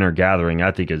dinner gathering,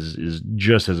 I think is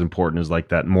just as important as like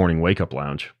that morning wake up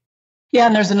lounge. Yeah,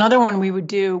 and there's another one we would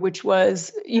do, which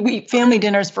was family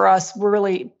dinners for us were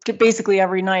really basically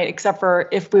every night, except for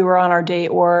if we were on our date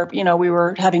or, we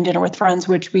were having dinner with friends,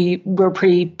 which we were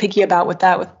pretty picky about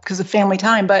because of family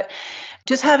time. But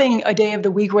just having a day of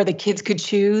the week where the kids could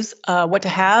choose what to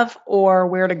have or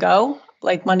where to go,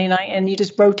 like Monday night, and you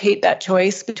just rotate that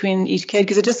choice between each kid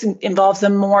because it just involves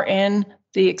them more in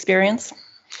the experience.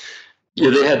 Yeah,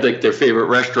 they had like their favorite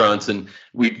restaurants, and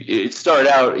it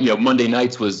started out, Monday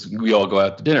nights was we all go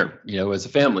out to dinner, as a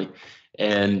family,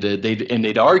 and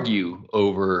they'd argue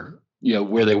over,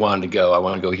 where they wanted to go. I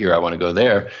want to go here, I want to go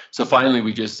there. So finally,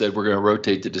 we just said we're going to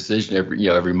rotate the decision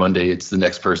every Monday. It's the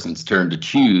next person's turn to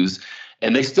choose,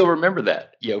 and they still remember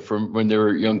that, from when they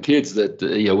were young kids, that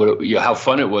how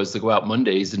fun it was to go out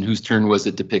Mondays and whose turn was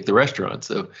it to pick the restaurant.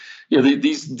 So.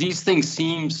 These things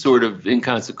seem sort of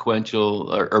inconsequential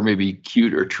or maybe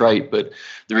cute or trite, but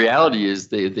the reality is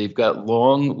they've got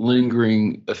long,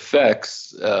 lingering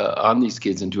effects on these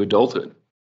kids into adulthood.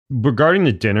 Regarding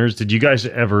the dinners, did you guys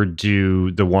ever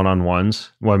do the one-on-ones?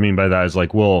 What I mean by that is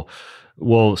like we'll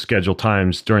schedule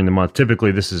times during the month.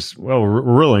 Typically, we're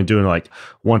really doing like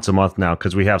once a month now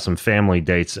because we have some family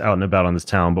dates out and about on this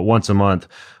town. But once a month,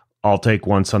 I'll take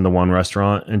one son to one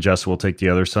restaurant and Jess will take the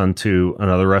other son to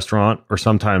another restaurant. Or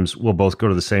sometimes we'll both go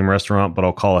to the same restaurant, but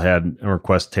I'll call ahead and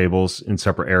request tables in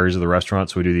separate areas of the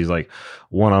restaurant. So we do these like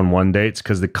one-on-one dates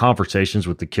because the conversations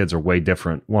with the kids are way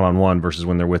different one-on-one versus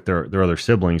when they're with their other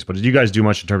siblings. But did you guys do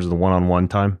much in terms of the one-on-one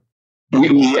time?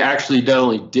 We actually not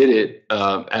only did it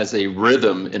as a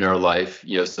rhythm in our life,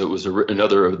 so it was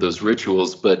another of those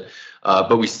rituals, but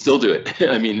we still do it.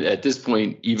 I mean, at this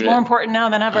point, even it's more important now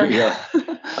than ever. Yeah,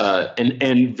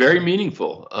 and very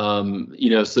meaningful.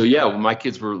 So yeah, when my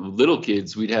kids were little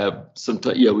kids, we'd have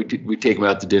we'd take them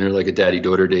out to dinner like a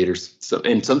daddy-daughter date,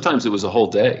 and sometimes it was a whole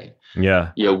day.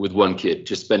 Yeah, with one kid,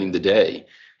 just spending the day.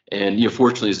 And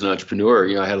fortunately, as an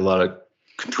entrepreneur, I had a lot of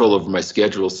control over my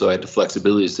schedule, so I had the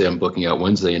flexibility to say I'm booking out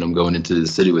Wednesday and I'm going into the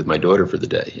city with my daughter for the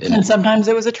day. And sometimes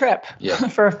it was a trip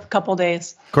for a couple of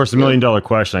days. Of course, the $1 million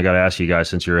question I got to ask you guys,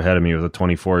 since you're ahead of me with a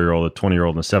 24-year-old, a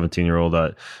 20-year-old, and a 17-year-old,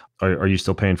 are you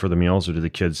still paying for the meals, or do the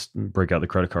kids break out the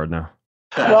credit card now?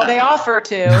 Well, they offer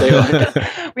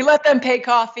to. We let them pay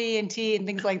coffee and tea and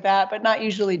things like that, but not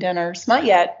usually dinners. Not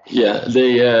yet. Yeah,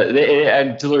 they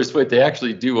and to Laura's point, they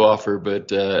actually do offer,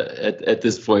 but at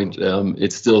this point,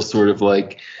 it's still sort of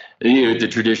like, the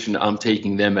tradition. I'm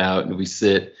taking them out, and we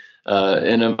sit.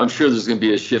 And I'm sure there's going to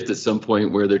be a shift at some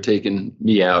point where they're taking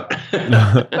me out.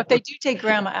 But they do take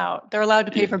grandma out. They're allowed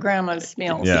to pay for grandma's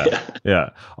meals. Yeah.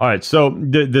 All right. So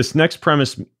this next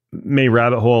premise may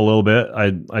rabbit hole a little bit,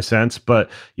 I sense, but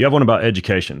you have one about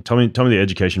education. Tell me the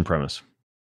education premise.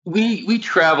 We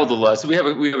traveled a lot, so we have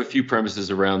a few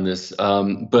premises around this.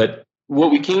 But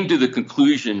what we came to the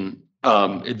conclusion,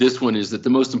 this one, is that the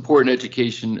most important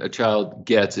education a child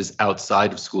gets is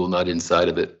outside of school, not inside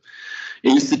of it.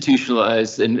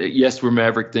 Institutionalized, and yes, we're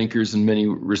maverick thinkers in many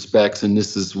respects, and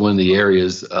this is one of the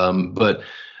areas. But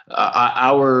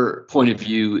our point of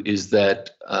view is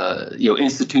that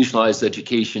institutionalized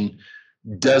education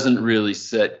doesn't really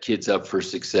set kids up for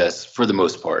success for the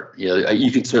most part.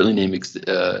 You can certainly name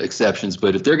exceptions,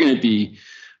 but if they're going to be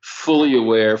fully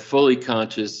aware, fully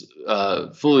conscious,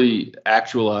 fully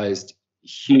actualized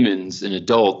humans and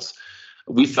adults,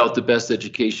 we felt the best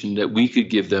education that we could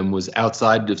give them was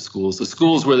outside of schools. The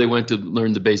schools where they went to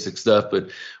learn the basic stuff, but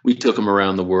we took them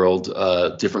around the world,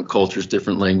 different cultures,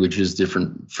 different languages,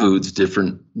 different foods,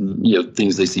 different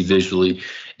things they see visually,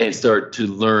 and start to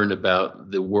learn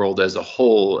about the world as a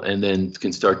whole, and then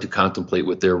can start to contemplate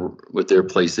what their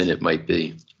place in it might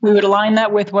be. We would align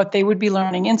that with what they would be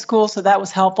learning in school, so that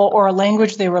was helpful, or a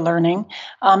language they were learning.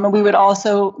 And we would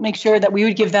also make sure that we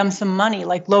would give them some money,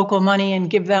 like local money, and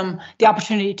give them the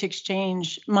opportunity to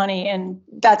exchange money. And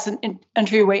that's an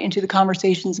entryway into the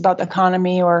conversations about the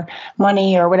economy or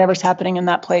money or whatever's happening in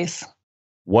that place.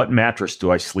 What mattress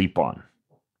do I sleep on?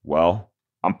 Well,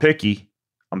 I'm picky.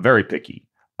 I'm very picky.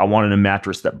 I wanted a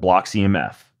mattress that blocks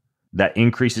EMF, that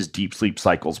increases deep sleep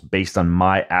cycles based on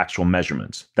my actual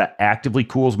measurements, that actively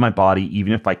cools my body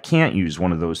even if I can't use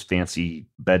one of those fancy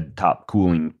bed top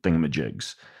cooling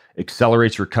thingamajigs,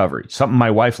 accelerates recovery, something my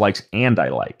wife likes and I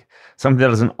like, something that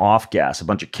doesn't off-gas a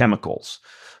bunch of chemicals,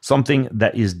 something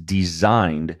that is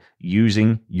designed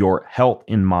using your health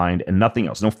in mind and nothing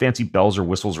else. No fancy bells or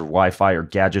whistles or Wi-Fi or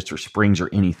gadgets or springs or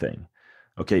anything.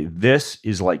 Okay, this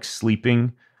is like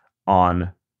sleeping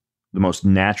on the most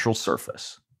natural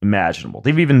surface imaginable.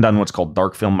 They've even done what's called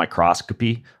dark film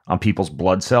microscopy on people's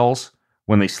blood cells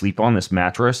when they sleep on this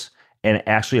mattress, and it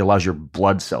actually allows your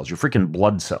blood cells, your freaking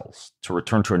blood cells, to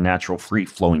return to a natural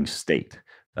free-flowing state.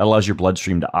 That allows your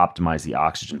bloodstream to optimize the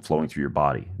oxygen flowing through your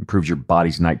body, improves your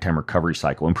body's nighttime recovery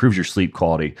cycle, improves your sleep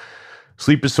quality.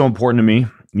 Sleep is so important to me.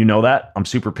 You know that. I'm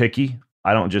super picky.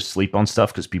 I don't just sleep on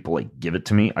stuff because people give it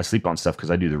to me. I sleep on stuff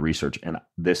because I do the research, and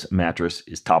this mattress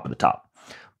is top of the top.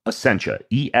 Essentia,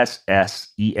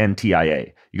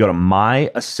 ESSENTIA. You go to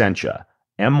myessentia,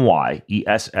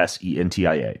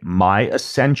 MYESSENTIA,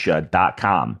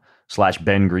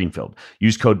 myessentia.com/Ben Greenfield.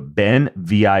 Use code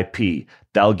BENVIP.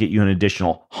 That'll get you an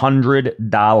additional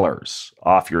 $100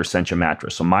 off your Essentia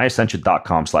mattress. So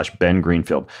myessentia.com/Ben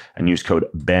Greenfield and use code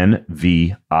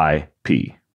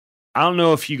BENVIP. I don't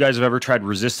know if you guys have ever tried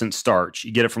resistant starch.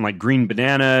 You get it from like green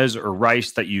bananas or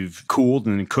rice that you've cooled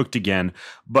and then cooked again.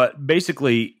 But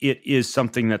basically, it is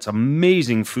something that's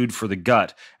amazing food for the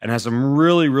gut and has some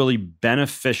really, really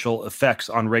beneficial effects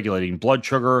on regulating blood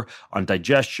sugar, on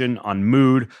digestion, on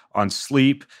mood, on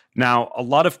sleep. Now, a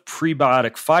lot of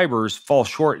prebiotic fibers fall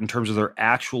short in terms of their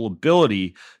actual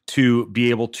ability to be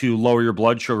able to lower your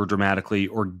blood sugar dramatically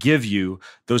or give you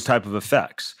those type of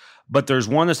effects. But there's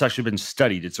one that's actually been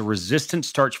studied. It's a resistant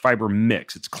starch fiber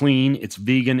mix. It's clean, it's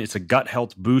vegan, it's a gut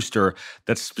health booster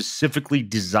that's specifically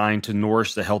designed to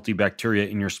nourish the healthy bacteria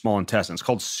in your small intestine. It's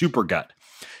called SuperGut.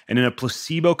 And in a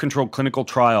placebo-controlled clinical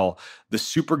trial, the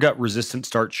SuperGut resistant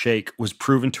starch shake was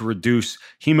proven to reduce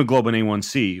hemoglobin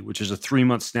A1C, which is a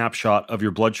 3-month snapshot of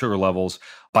your blood sugar levels,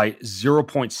 by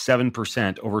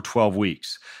 0.7% over 12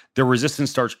 weeks. The resistant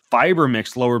starch fiber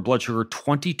mix lowered blood sugar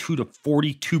 22 to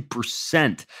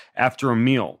 42% after a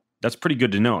meal. That's pretty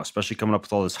good to know, especially coming up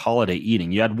with all this holiday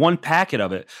eating. You add 1 packet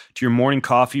of it to your morning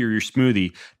coffee or your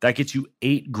smoothie. That gets you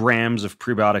 8 grams of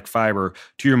prebiotic fiber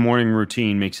to your morning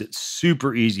routine, makes it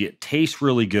super easy. It tastes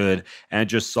really good, and it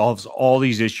just solves all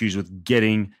these issues with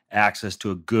getting access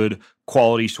to a good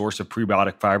quality source of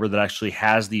prebiotic fiber that actually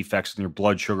has the effects on your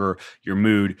blood sugar, your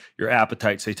mood, your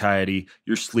appetite, satiety,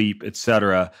 your sleep,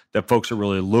 etc., that folks are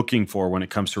really looking for when it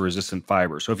comes to resistant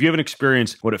fiber. So if you haven't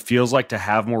experienced what it feels like to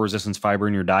have more resistant fiber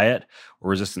in your diet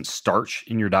or resistant starch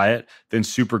in your diet, then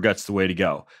SuperGut's the way to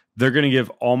go. They're going to give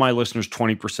all my listeners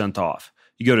 20% off.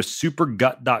 You go to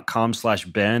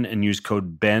supergut.com/Ben and use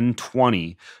code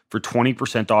Ben20 for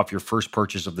 20% off your first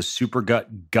purchase of the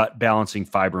Supergut Gut Balancing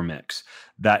Fiber Mix.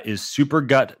 That is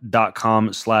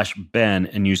supergut.com/Ben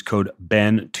and use code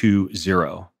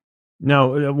Ben20.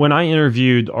 Now, when I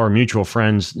interviewed our mutual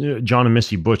friends, John and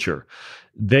Missy Butcher,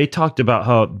 they talked about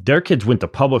how their kids went to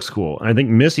public school. And I think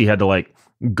Missy had to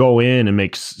go in and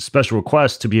make special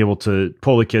requests to be able to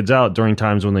pull the kids out during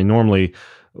times when they normally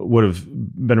would have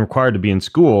been required to be in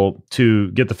school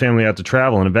to get the family out to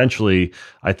travel. And eventually,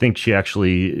 I think she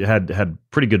actually had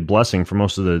pretty good blessing for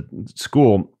most of the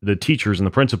school, the teachers and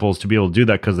the principals, to be able to do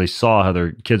that because they saw how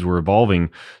their kids were evolving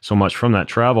so much from that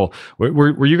travel.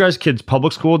 Were you guys kids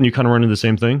public school and you kind of run into the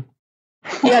same thing?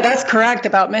 Yeah, that's correct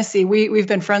about Missy. We've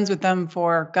been friends with them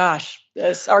for,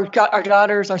 our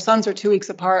daughters, our sons are 2 weeks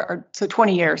apart, so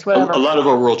 20 years, whatever. A lot of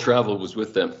our world travel was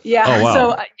with them. Yeah. Oh, wow.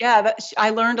 So I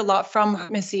learned a lot from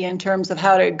Missy in terms of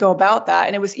how to go about that.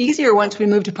 And it was easier once we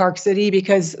moved to Park City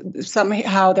because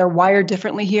somehow they're wired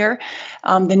differently here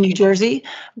than New Jersey.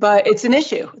 But it's an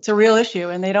issue. It's a real issue,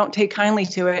 and they don't take kindly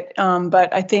to it.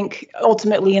 But I think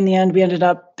ultimately in the end,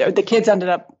 the kids ended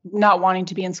up not wanting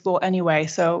to be in school anyway.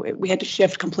 So we had to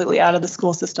shift completely out of the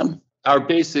school system. Our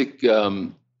basic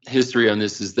history on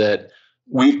this is that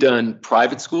we've done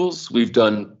private schools, we've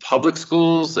done public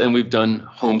schools, and we've done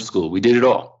homeschool. We did it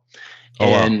all. Oh,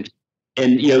 and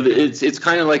it's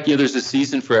kind of like, there's a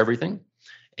season for everything.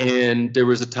 And there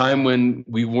was a time when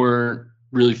we weren't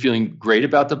really feeling great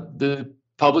about the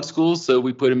public schools, so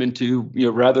we put them into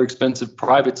rather expensive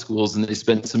private schools, and they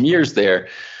spent some years there.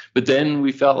 But then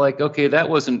we felt like, okay, that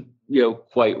wasn't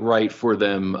quite right for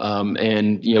them.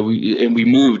 We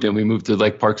moved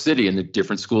to Park City and the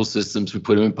different school systems. We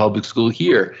put them in public school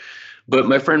here. But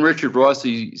my friend Richard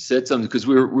Rossi said something, because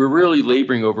we're really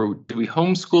laboring over, do we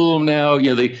homeschool them now?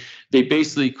 They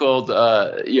basically called,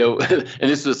 and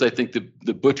this was, I think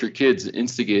the Butcher kids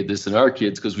instigated this in our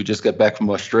kids, because we just got back from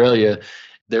Australia.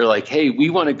 They're like, hey, we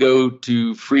want to go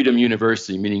to Freedom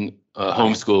University, meaning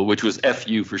homeschool, which was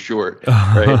FU for short,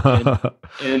 right?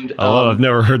 And I've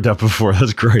never heard that before.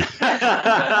 That's great.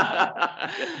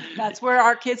 That's where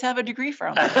our kids have a degree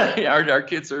from. Our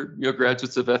kids are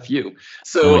graduates of FU. Oh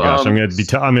So, my gosh, I'm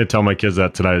gonna tell my kids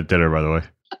that tonight at dinner, by the way.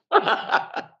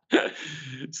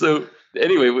 So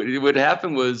anyway, what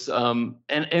happened was,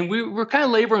 and we were kind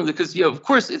of laboring because, of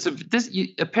course,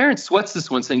 a parent sweats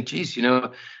this one, saying, geez,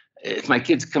 if my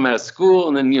kids come out of school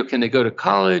and then, can they go to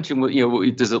college, and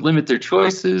does it limit their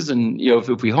choices? And, if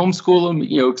we homeschool them,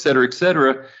 et cetera, et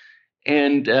cetera.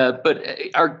 And, but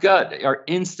our gut, our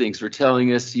instincts were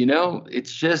telling us,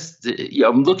 it's just,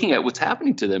 I'm looking at what's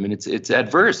happening to them, and it's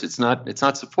adverse. It's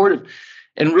not supportive.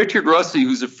 And Richard Rossi,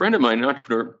 who's a friend of mine, an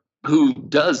entrepreneur, who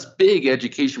does big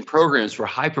education programs for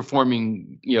high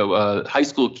performing, high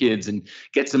school kids, and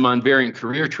gets them on varying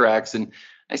career tracks. And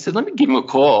I said, let me give him a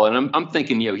call. And I'm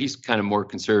thinking, he's kind of more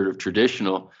conservative,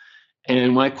 traditional.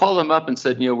 And when I called him up and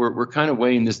said, we're kind of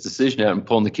weighing this decision out and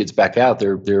pulling the kids back out.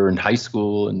 They're in high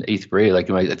school in 8th grade. I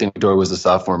think my daughter was a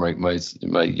sophomore. My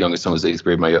youngest son was 8th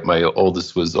grade. My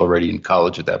oldest was already in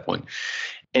college at that point.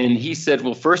 And he said,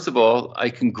 well, first of all, I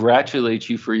congratulate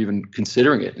you for even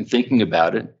considering it and thinking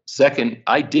about it. Second,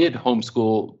 I did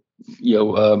homeschool,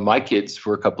 my kids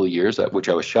for a couple of years, which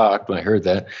I was shocked when I heard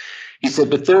that. He said,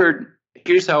 but third,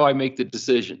 here's how I make the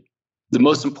decision. The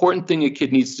most important thing a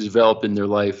kid needs to develop in their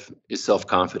life is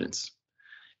self-confidence.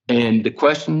 And the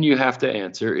question you have to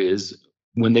answer is,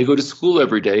 when they go to school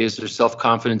every day, is their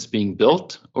self-confidence being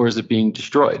built, or is it being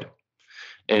destroyed?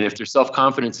 And if their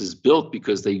self-confidence is built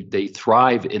because they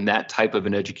thrive in that type of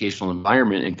an educational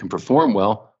environment and can perform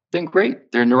well, then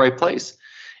great, they're in the right place.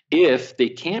 If they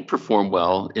can't perform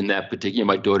well in that particular,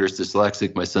 my daughter's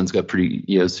dyslexic, my son's got pretty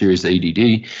serious ADD,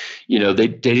 they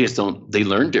just don't, they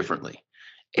learn differently.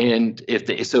 And if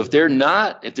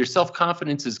their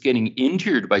self-confidence is getting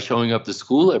injured by showing up to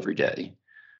school every day,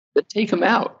 then take them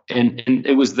out. And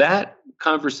it was that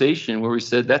conversation where we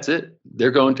said, that's it,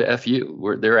 they're going to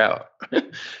FU, they're out.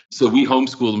 So we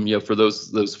homeschooled them, for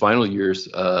those final years,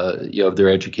 of their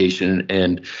education.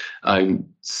 And I'm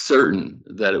certain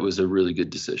that it was a really good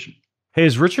decision. Hey,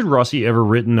 has Richard Rossi ever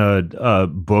written a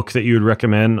book that you would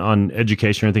recommend on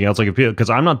education or anything else? Because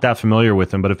I'm not that familiar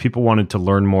with him, but if people wanted to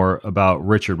learn more about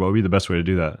Richard, what would be the best way to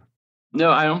do that? No,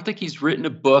 I don't think he's written a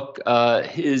book.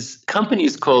 His company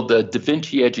is called Da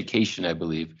Vinci Education, I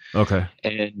believe. Okay.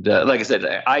 And like I said,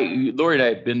 Lori and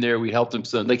I have been there. We helped him.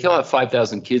 So he'll have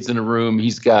 5,000 kids in a room.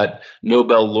 He's got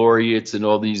Nobel laureates and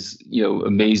all these,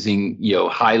 amazing,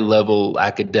 high level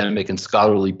academic and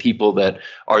scholarly people that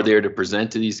are there to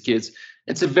present to these kids.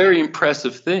 It's a very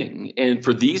impressive thing. And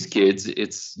for these kids,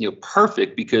 it's,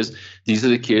 perfect, because these are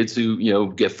the kids who,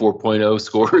 get 4.0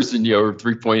 scores and, or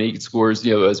 3.8 scores,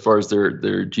 as far as their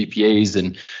GPAs,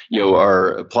 and, are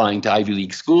applying to Ivy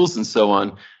League schools and so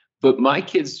on. But my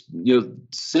kids,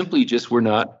 simply just were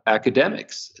not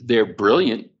academics. They're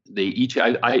brilliant. They each,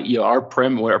 our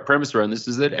premise around this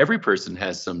is that every person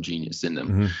has some genius in them.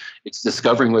 Mm-hmm. It's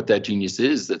discovering what that genius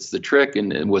is. That's the trick,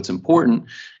 and what's important.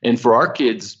 And for our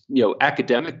kids,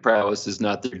 academic prowess is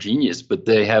not their genius, but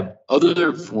they have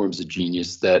other forms of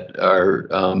genius that are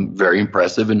very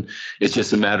impressive. And it's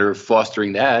just a matter of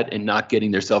fostering that and not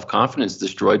getting their self-confidence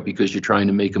destroyed because you're trying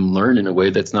to make them learn in a way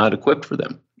that's not equipped for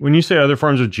them. When you say other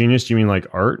forms of genius, do you mean like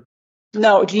art?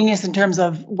 No, genius in terms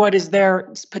of what is their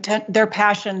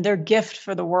passion, their gift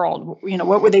for the world.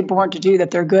 What were they born to do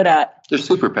that they're good at? Their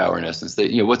superpower, in essence.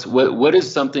 What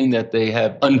is something that they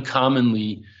have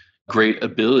uncommonly great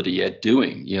ability at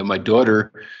doing? My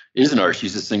daughter is an artist.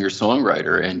 She's a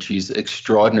singer-songwriter, and she's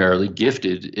extraordinarily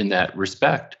gifted in that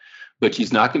respect. But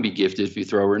she's not going to be gifted if you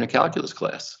throw her in a calculus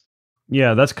class.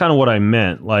 Yeah, that's kind of what I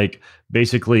meant. Like,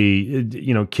 basically,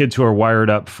 kids who are wired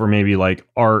up for maybe like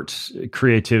art,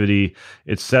 creativity,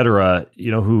 etc.,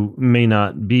 who may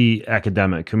not be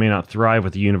academic, who may not thrive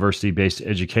with a university-based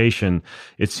education.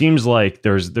 It seems like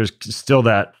there's still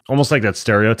that, almost like that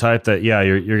stereotype that,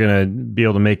 you're going to be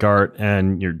able to make art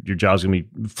and your job's going to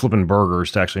be flipping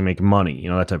burgers to actually make money,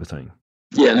 that type of thing.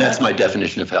 Yeah, and that's my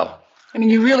definition of hell. I mean,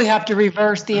 you really have to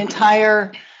reverse the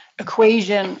entire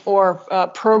equation or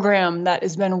program that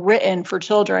has been written for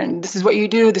children. This is what you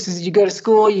do. This is, you go to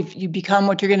school, you become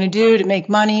what you're going to do to make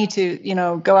money, to,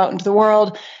 go out into the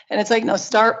world. And it's like, no,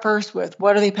 start first with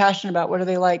what are they passionate about? What are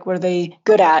they like? What are they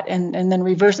good at? And then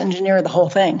reverse engineer the whole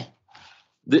thing.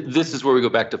 This is where we go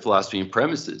back to philosophy and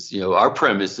premises. Our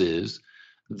premise is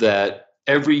that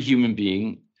every human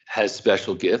being has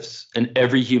special gifts, and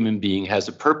every human being has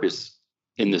a purpose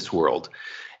in this world.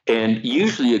 And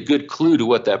usually a good clue to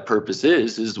what that purpose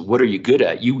is what are you good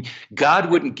at?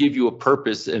 God wouldn't give you a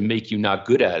purpose and make you not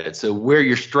good at it. So where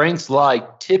your strengths lie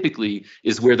typically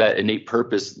is where that innate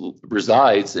purpose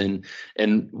resides. And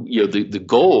the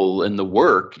goal and the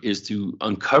work is to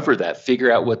uncover that,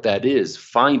 figure out what that is,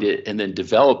 find it, and then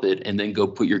develop it, and then go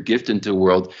put your gift into the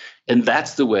world. And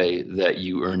that's the way that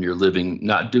you earn your living,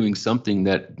 not doing something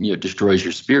that destroys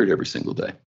your spirit every single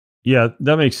day. Yeah,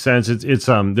 that makes sense. It's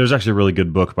there's actually a really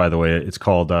good book, by the way. It's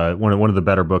called one of the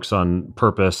better books on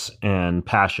purpose and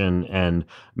passion and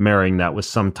marrying that with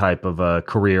some type of a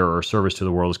career or service to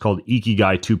the world. It's called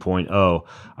Ikigai 2.0.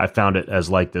 I found it as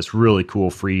like this really cool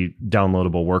free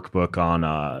downloadable workbook on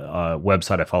a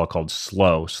website I follow called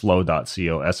slow.co,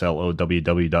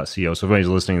 SLOWW.co. So if anybody's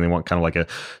listening and they want kind of like a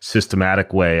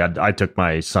systematic way, I took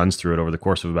my sons through it over the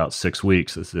course of about 6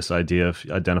 weeks. It's this idea of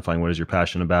identifying what is your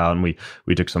passion about. And we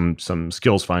took some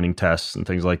skills finding tests and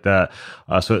things like that.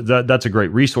 So that's a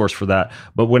great resource for that.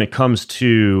 But when it comes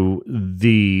to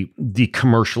the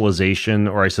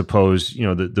commercialization, or I suppose,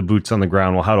 the boots on the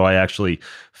ground, well, how do I actually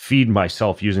feed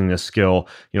myself using this skill?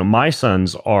 My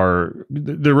sons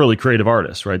they're really creative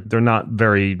artists, right? They're not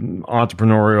very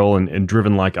entrepreneurial and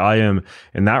driven like I am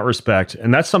in that respect.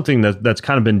 And that's something that's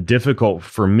kind of been difficult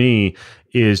for me,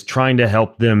 is trying to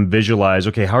help them visualize,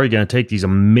 okay, how are you going to take these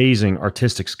amazing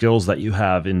artistic skills that you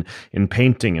have in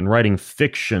painting and writing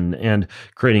fiction and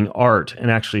creating art, and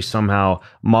actually somehow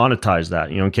monetize that?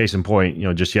 In case in point,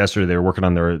 just yesterday they were working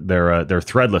on their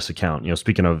Threadless account.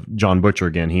 Speaking of John Butcher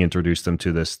again, he introduced them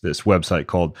to this website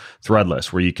called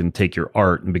Threadless, where you can take your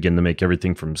art and begin to make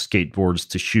everything from skateboards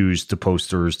to shoes to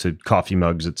posters to coffee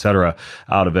mugs, etc.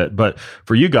 out of it. But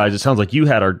for you guys, it sounds like you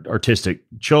had artistic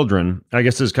children. I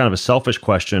guess this is kind of a selfish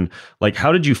question. Like,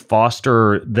 how did you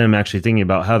foster them actually thinking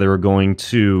about how they were going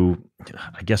to,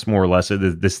 I guess more or less,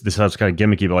 this sounds kind of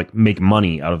gimmicky, but like make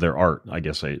money out of their art, I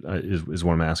guess is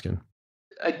what I'm asking.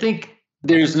 I think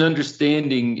there's an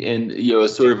understanding and, a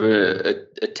sort of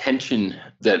a tension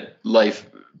that life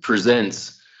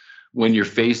presents when you're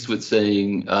faced with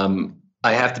saying,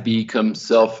 I have to become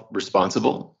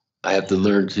self-responsible. I have to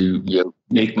learn to,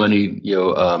 make money,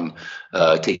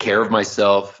 take care of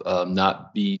myself,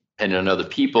 not be dependent on other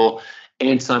people.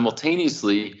 And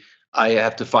simultaneously, I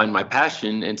have to find my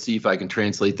passion and see if I can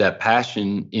translate that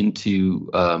passion into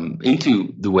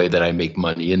the way that I make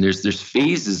money. And there's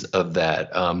phases of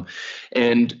that.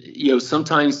 And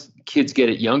sometimes kids get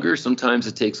it younger. Sometimes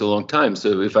it takes a long time.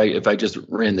 So if I just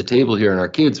ran the table here on our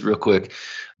kids real quick,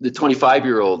 the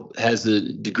 25-year-old has a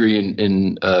degree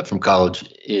in from college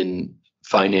in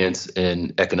finance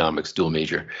and economics, dual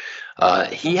major.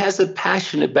 He has a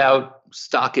passion about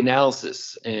stock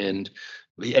analysis and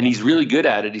and he's really good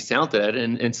at it. He's talented at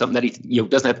it, and something that he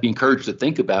doesn't have to be encouraged to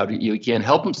think about. He can't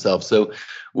help himself. So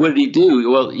what did he do?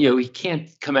 Well, he can't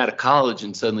come out of college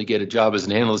and suddenly get a job as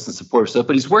an analyst and support himself,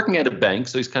 but he's working at a bank,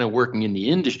 so he's kind of working in the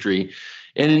industry.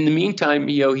 And in the meantime,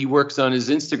 he works on his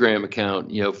Instagram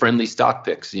account, friendly stock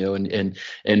picks, and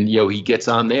he gets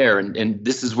on there, and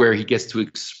this is where he gets to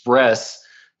express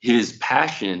his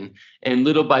passion. And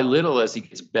little by little, as he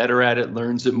gets better at it,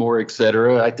 learns it more, et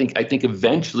cetera, I think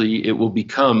eventually it will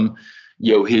become,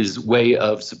 his way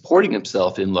of supporting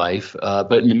himself in life.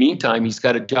 But in the meantime, he's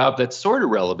got a job that's sort of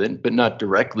relevant, but not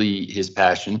directly his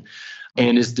passion,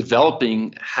 and is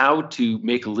developing how to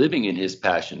make a living in his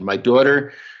passion. My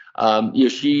daughter,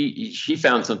 she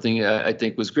found something I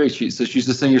think was great. She's a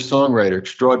singer-songwriter,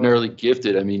 extraordinarily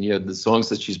gifted. I mean, the songs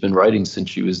that she's been writing since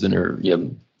she was in her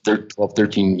 12,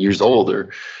 13 years old are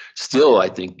still, I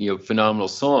think, phenomenal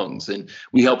songs. And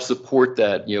we help support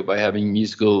that, by having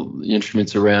musical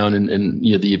instruments around and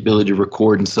the ability to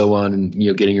record and so on, and,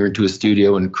 getting her into a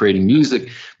studio and creating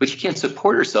music. But she can't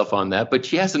support herself on that. But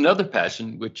she has another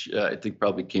passion, which I think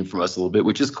probably came from us a little bit,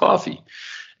 which is coffee.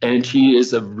 And she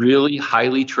is a really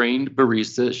highly trained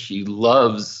barista. She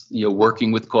loves,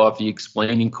 working with coffee,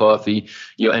 explaining coffee,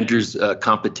 enters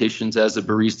competitions as a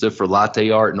barista for latte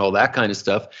art and all that kind of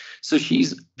stuff. So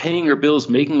she's paying her bills,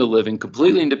 making a living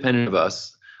completely independent of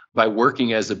us by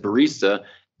working as a barista,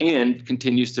 and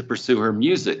continues to pursue her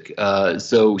music.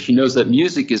 So she knows that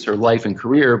music is her life and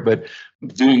career, but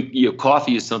doing,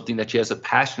 coffee is something that she has a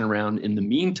passion around in the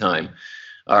meantime.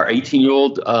 Our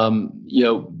 18-year-old,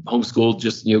 homeschooled,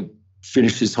 just,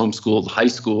 finished his homeschooled high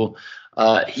school.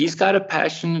 He's got a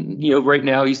passion, right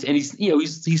now. He's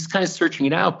kind of searching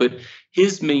it out. But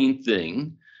his main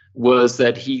thing was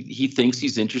that he thinks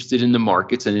he's interested in the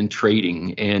markets and in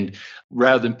trading. And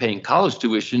rather than paying college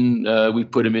tuition, we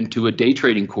put him into a day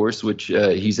trading course, which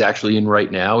he's actually in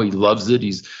right now. He loves it.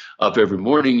 He's up every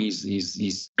morning.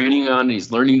 He's training on.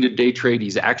 He's learning to day trade.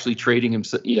 He's actually trading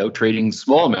himself, trading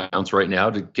small amounts right now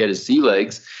to get his sea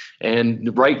legs.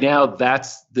 And right now,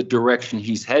 that's the direction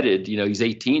he's headed. He's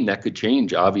 18. That could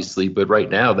change, obviously, but right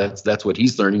now, that's what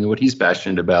he's learning and what he's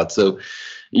passionate about. So,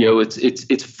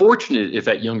 it's fortunate if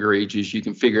at younger ages you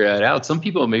can figure that out. Some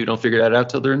people maybe don't figure that out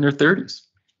till they're in their 30s.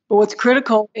 But what's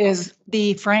critical is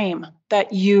the frame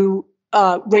that you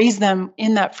raise them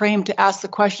in that frame to ask the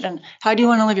question, how do you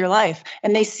want to live your life?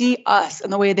 And they see us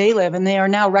and the way they live, and they are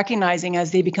now recognizing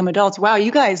as they become adults, wow, you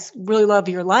guys really love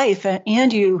your life,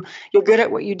 and you're good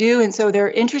at what you do. And so they're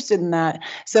interested in that.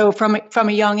 So from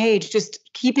a young age, just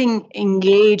keeping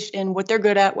engaged in what they're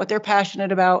good at, what they're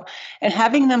passionate about, and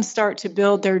having them start to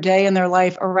build their day and their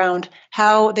life around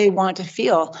how they want to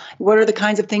feel. What are the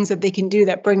kinds of things that they can do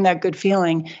that bring that good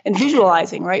feeling? And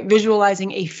visualizing, right?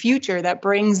 Visualizing a future that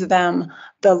brings them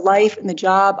the life and the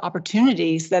job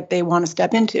opportunities that they want to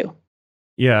step into.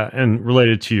 Yeah, and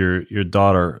related to your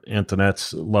daughter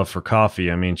Antoinette's love for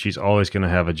coffee, I mean, she's always going to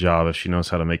have a job if she knows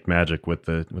how to make magic with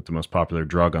the most popular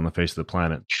drug on the face of the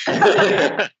planet.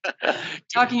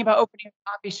 Talking about opening a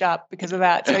coffee shop because of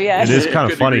that. So yeah, it is kind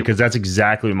of funny because that's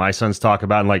exactly what my sons talk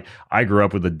about. And like, I grew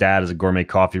up with a dad as a gourmet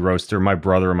coffee roaster. My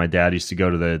brother and my dad used to go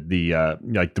to the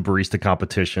like the barista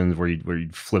competitions where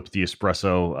you'd flip the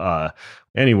espresso.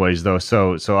 Anyways, though,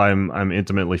 so I'm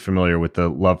intimately familiar with the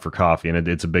love for coffee, and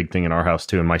it's a big thing in our house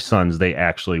too. And my sons, they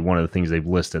actually, one of the things they've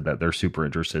listed that they're super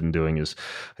interested in doing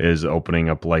is opening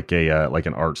up like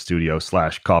an art studio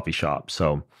 / coffee shop.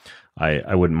 So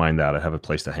I wouldn't mind that. I have a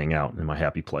place to hang out in my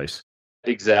happy place.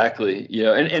 Exactly.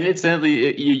 And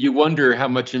incidentally, you wonder how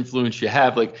much influence you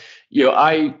have. Like,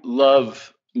 I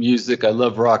love music. I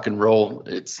love rock and roll.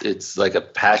 It's like a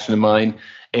passion of mine.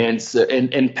 And so,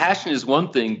 and passion is one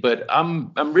thing, but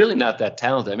I'm really not that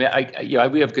talented. I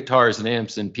mean, we have guitars and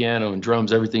amps and piano and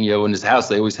drums, everything, in his house.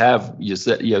 They always have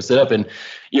set up. And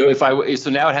so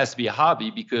now it has to be a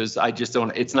hobby because I just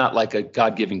don't. It's not like a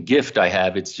God-given gift I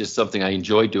have. It's just something I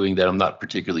enjoy doing that I'm not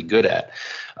particularly good at.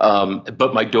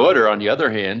 But my daughter, on the other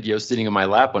hand, sitting in my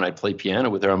lap when I play piano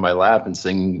with her on my lap and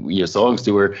sing songs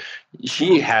to her,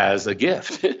 she has a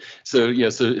gift. So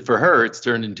for her, it's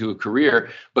turned into a career.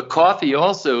 But coffee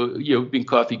also, being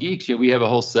coffee geeks, we have a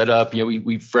whole setup.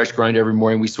 We fresh grind every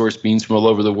morning. We source beans from all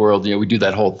over the world. We do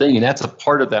that whole thing, and that's a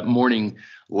part of that morning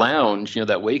lounge,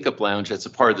 that wake up lounge. That's a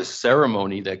part of the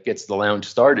ceremony that gets the lounge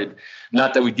started.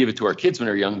 Not that we give it to our kids when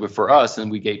they're young, but for us,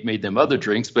 and we made them other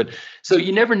drinks. But so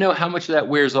you never know how much of that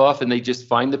wears off and they just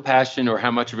find the passion, or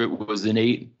how much of it was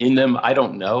innate in them. I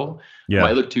don't know. Yeah.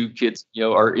 My other two kids,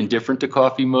 are indifferent to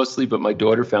coffee mostly, but my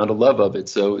daughter found a love of it.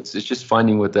 So it's just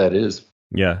finding what that is.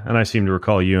 Yeah, and I seem to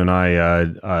recall you and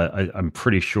I'm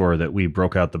pretty sure that we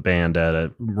broke out the band at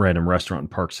a random restaurant in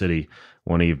Park City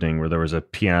one evening where there was a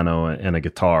piano and a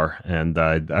guitar. And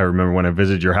I remember when I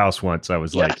visited your house once, I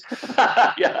was like,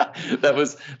 yeah, that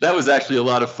was actually a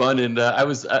lot of fun, and I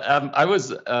was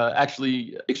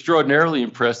actually extraordinarily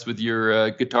impressed with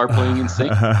your guitar playing and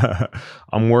singing.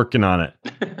 I'm working on it.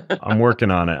 I'm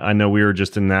working on it. I know we were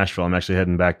just in Nashville. I'm actually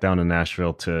heading back down to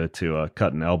Nashville to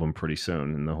cut an album pretty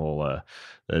soon in the whole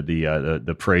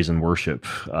the praise and worship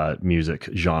music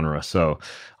genre. So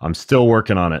I'm still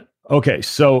working on it. Okay,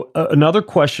 so another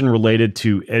question related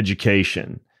to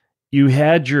education. You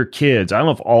had your kids, I don't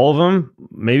know if all of them,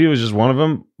 maybe it was just one of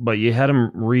them, but you had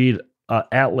them read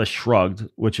Atlas Shrugged,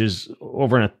 which is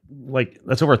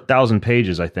that's over 1,000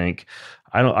 pages, I think.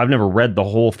 I've never read the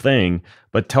whole thing,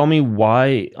 but tell me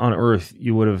why on earth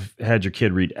you would have had your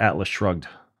kid read Atlas Shrugged.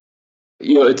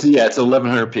 It's an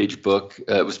 1,100-page book.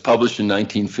 It was published in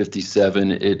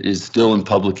 1957. It is still in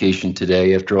publication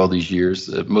today after all these years.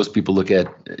 Most people look at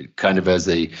it kind of as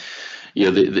a,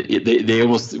 they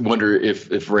almost wonder if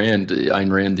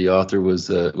Ayn Rand, the author, was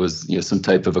some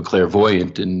type of a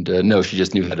clairvoyant, and no, she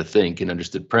just knew how to think and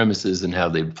understood premises and how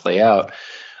they would play out.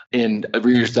 And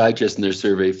Reader's Digest in their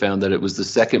survey found that it was the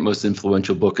second most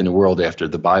influential book in the world after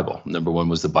the Bible. Number one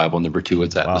was the Bible. Number two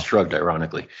was Atlas Shrugged,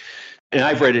 ironically. And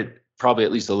I've read it probably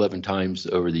at least 11 times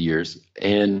over the years.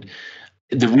 And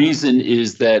the reason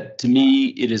is that, to me,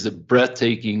 it is a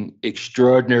breathtaking,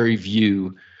 extraordinary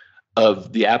view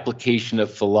of the application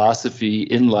of philosophy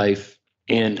in life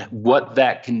and what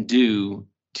that can do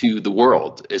to the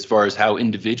world as far as how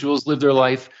individuals live their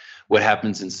life, what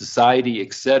happens in society,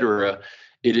 etc.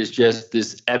 It is just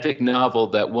this epic novel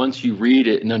that once you read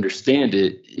it and understand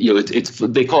it, it's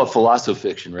they call it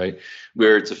philosophiction, right?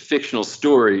 Where it's a fictional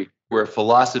story where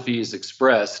philosophy is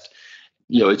expressed.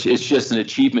 It's just an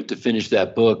achievement to finish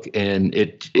that book, and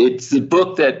it's the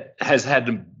book that has had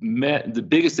the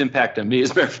biggest impact on me.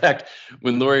 As a matter of fact,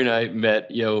 when Lori and I met,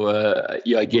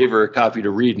 I gave her a copy to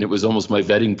read, and it was almost my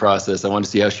vetting process. I wanted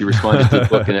to see how she responded to the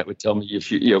book, and that would tell me if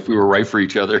we were right for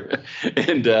each other,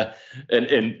 and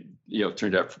it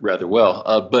turned out rather well.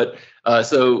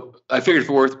 So I figured if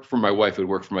it worked for my wife, it would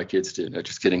work for my kids too. No,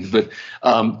 just kidding. But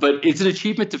it's an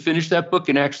achievement to finish that book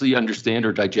and actually understand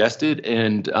or digest it.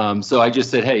 And so I just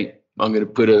said, hey, I'm going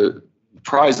to put a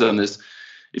prize on this.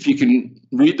 If you can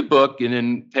read the book and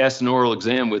then pass an oral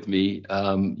exam with me,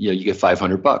 you get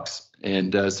 $500.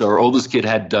 And so our oldest kid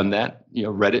had done that,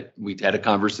 read it. We had a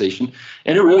conversation,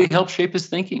 and it really helped shape his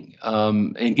thinking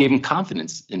and gave him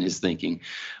confidence in his thinking.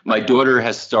 My daughter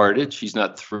has started. She's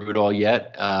not through it all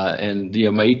yet. And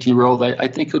my 18-year-old, I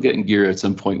think he'll get in gear at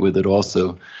some point with it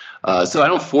also. So I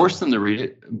don't force them to read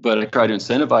it, but I try to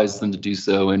incentivize them to do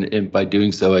so. And by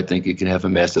doing so, I think it can have a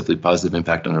massively positive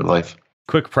impact on their life.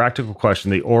 Quick practical question: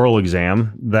 the oral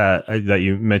exam that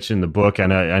you mentioned in the book,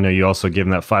 and I know you also give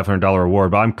them that $500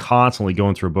 reward, but I'm constantly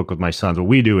going through a book with my sons. What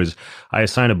we do is I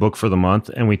assign a book for the month,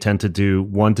 and we tend to do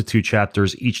 1 to 2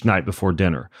 chapters each night before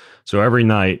dinner. So every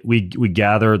night we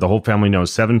gather, the whole family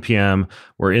knows, 7 p.m.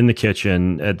 We're in the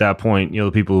kitchen. At that point,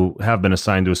 the people who have been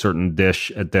assigned to a certain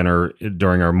dish at dinner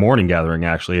during our morning gathering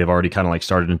actually have already kind of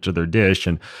started into their dish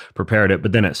and prepared it.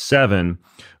 But then at 7,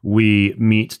 we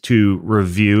meet to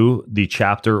review the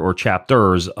chapter or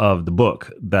chapters of the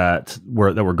book that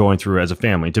we're going through as a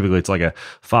family. Typically, it's like a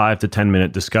 5 to 10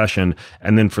 minute discussion.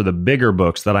 And then for the bigger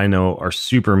books that I know are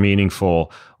super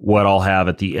meaningful, what I'll have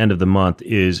at the end of the month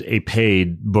is a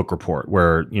paid book report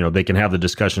where, they can have the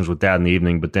discussions with dad in the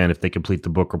evening, but then if they complete the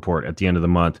book report at the end of the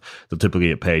month, they'll typically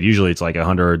get paid. Usually it's like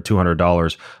 $100,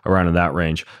 $200, around in that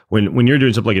range. When you're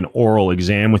doing something like an oral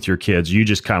exam with your kids, you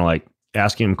just kind of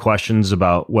asking them questions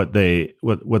about what they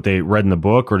read in the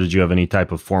book, or did you have any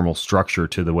type of formal structure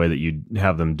to the way that you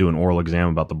have them do an oral exam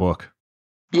about the book?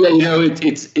 Yeah,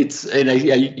 it's and I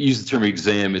use the term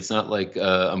exam. It's not like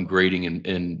I'm grading and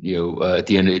at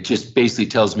the end it just basically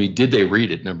tells me, did they read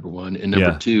it, number one, and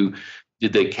number two,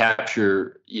 did they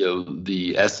capture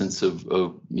the essence of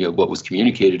what was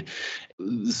communicated.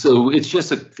 So it's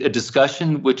just a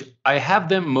discussion, which I have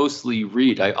them mostly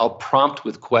read. I'll prompt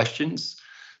with questions.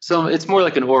 So it's more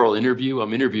like an oral interview.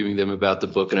 I'm interviewing them about the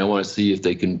book, and I want to see if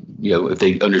they can, if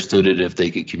they understood it, if they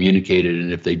could communicate it,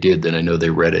 and if they did, then I know they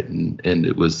read it and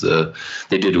it was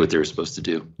they did what they were supposed to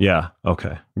do. Yeah.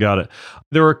 Okay. Got it.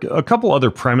 There were a couple other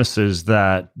premises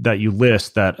that you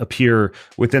list that appear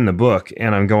within the book,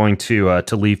 and I'm going to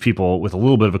leave people with a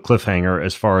little bit of a cliffhanger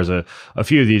as far as a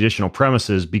few of the additional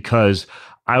premises, because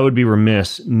I would be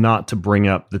remiss not to bring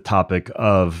up the topic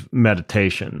of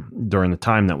meditation during the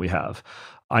time that we have.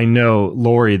 I know,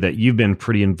 Lori, that you've been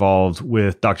pretty involved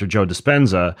with Dr. Joe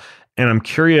Dispenza, and I'm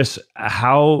curious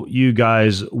how you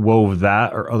guys wove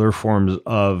that or other forms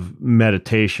of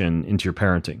meditation into your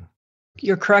parenting.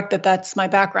 you're correct that that's my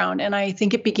background. And I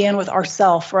think it began with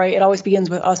ourself, right? It always begins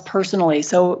with us personally.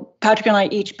 So Patrick and I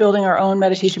each building our own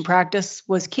meditation practice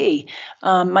was key.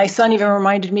 My son even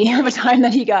reminded me of a time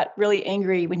that he got really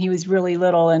angry when he was really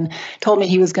little and told me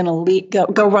he was going to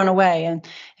go run away.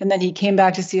 And then he came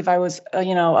back to see if I was,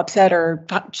 upset or,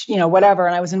 whatever.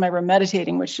 And I was in my room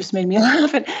meditating, which just made me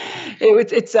laugh. And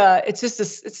it's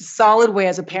a solid way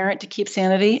as a parent to keep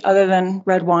sanity, other than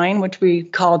red wine, which we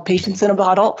called patience in a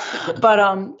bottle. But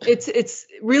it's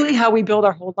really how we build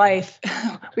our whole life.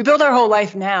 We build our whole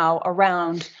life now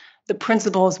around the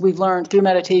principles we've learned through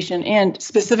meditation, and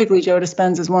specifically Joe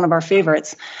Dispenza is one of our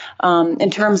favorites,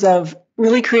 in terms of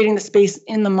really creating the space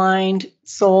in the mind,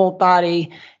 soul,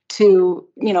 body to,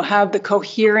 have the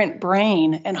coherent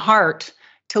brain and heart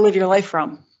to live your life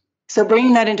from. So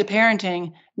bringing that into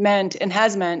parenting meant and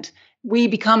has meant we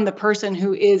become the person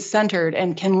who is centered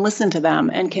and can listen to them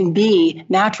and can be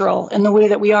natural in the way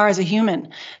that we are as a human,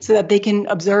 so that they can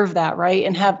observe that, right?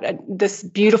 And have this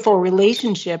beautiful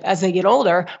relationship as they get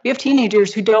older. We have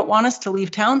teenagers who don't want us to leave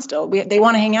town still. They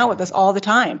want to hang out with us all the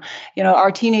time.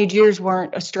 Our teenage years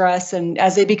weren't a stress. And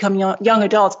as they become young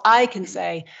adults, I can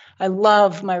say, I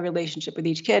love my relationship with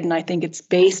each kid. And I think it's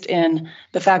based in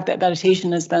the fact that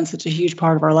meditation has been such a huge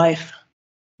part of our life.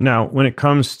 Now, when it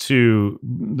comes to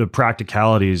the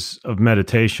practicalities of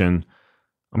meditation,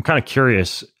 I'm kind of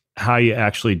curious how you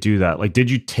actually do that. Like, did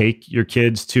you take your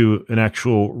kids to an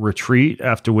actual retreat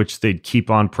after which they'd keep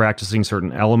on practicing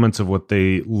certain elements of what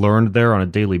they learned there on a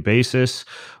daily basis?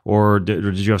 Or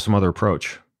did you have some other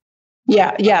approach?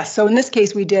 Yeah. So in this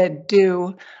case, we did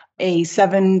do a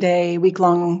 7-day,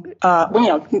 week-long,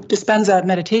 Dispenza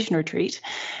meditation retreat,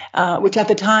 which at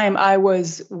the time I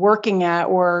was working at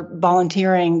or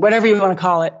volunteering, whatever you want to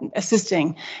call it,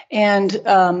 assisting. And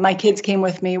my kids came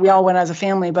with me. We all went as a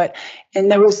family,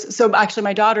 so actually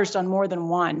my daughter's done more than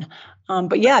one.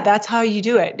 But yeah, that's how you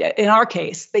do it. In our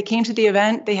case, they came to the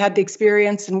event, they had the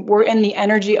experience and were in the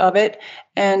energy of it.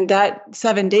 And that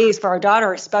 7 days for our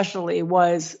daughter especially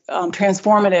was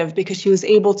transformative, because she was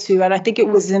able to, and I think it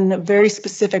was in a very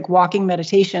specific walking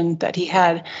meditation that he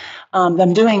had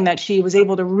them doing, that she was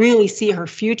able to really see her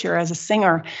future as a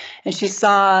singer. And she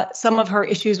saw some of her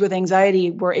issues with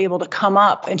anxiety were able to come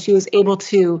up, and she was able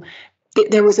to,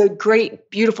 there was a great,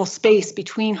 beautiful space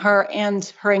between her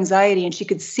and her anxiety, and she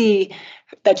could see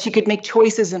that she could make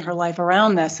choices in her life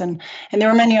around this. And there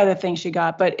were many other things she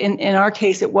got. But in our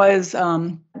case, it was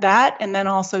that, and then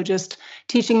also just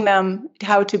teaching them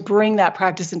how to bring that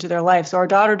practice into their life. So our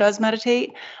daughter does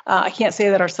meditate. I can't say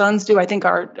that our sons do. I think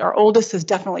our oldest has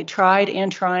definitely tried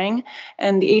and trying.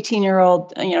 And the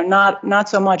 18-year-old, not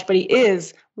so much, but he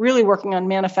is really working on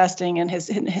manifesting and his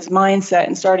mindset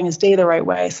and starting his day the right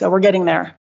way. So we're getting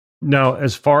there. Now,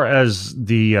 as far as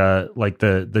the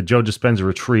Joe Dispenza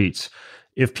retreats,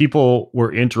 if people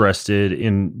were interested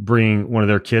in bringing one of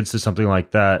their kids to something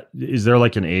like that, is there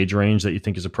like an age range that you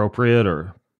think is appropriate,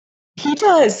 or? He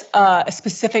does a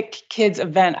specific kids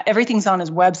event. Everything's on his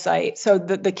website. So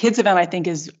the kids event, I think,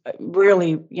 is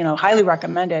really, highly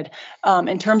recommended.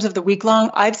 In terms of the week long,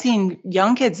 I've seen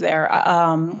young kids there.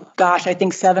 I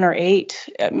think 7 or 8.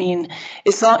 I mean,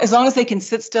 as long as they can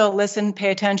sit still, listen,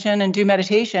 pay attention, and do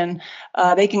meditation,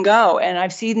 they can go. And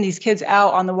I've seen these kids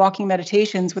out on the walking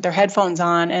meditations with their headphones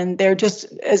on, and they're just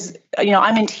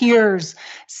I'm in tears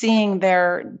seeing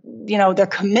their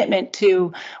commitment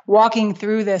to walking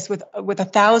through this with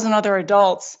 1,000 other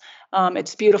adults.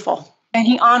 It's beautiful. And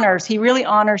he really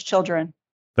honors children.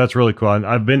 That's really cool.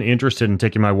 I've been interested in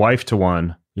taking my wife to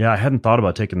one. Yeah, I hadn't thought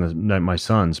about taking my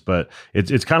sons, but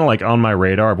it's kind of like on my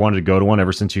radar. I've wanted to go to one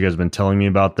ever since you guys have been telling me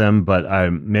about them,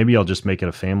 but maybe I'll just make it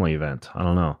a family event. I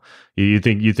don't know. You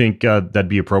think that'd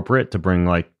be appropriate to bring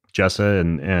like Jessa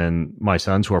and my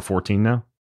sons who are 14 now?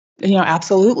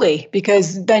 Absolutely.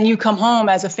 Because then you come home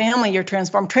as a family, you're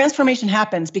transformed. Transformation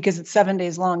happens because it's 7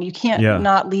 days long. You can't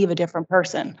not leave a different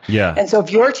person. Yeah. And so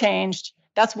if you're changed,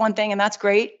 that's one thing, and that's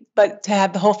great. But to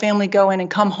have the whole family go in and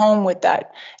come home with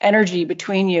that energy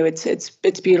between you, it's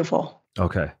beautiful.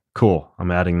 Okay. Cool.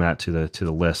 I'm adding that to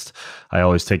the list. I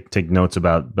always take notes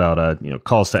about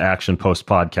calls to action post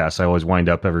podcasts. I always wind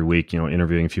up every week,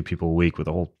 interviewing a few people a week with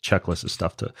a whole checklist of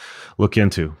stuff to look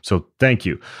into. So thank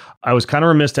you. I was kind of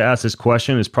remiss to ask this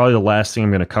question. It's probably the last thing I'm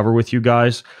going to cover with you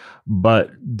guys,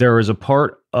 but there is a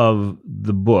part of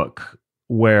the book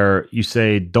where you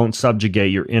say, don't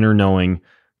subjugate your inner knowing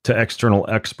to external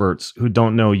experts who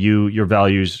don't know you, your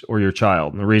values, or your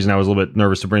child. And the reason I was a little bit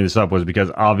nervous to bring this up was because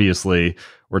obviously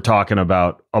we're talking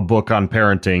about a book on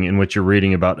parenting in which you're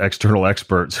reading about external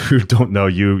experts who don't know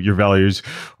you, your values,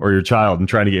 or your child, and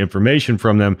trying to get information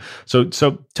from them. So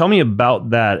tell me about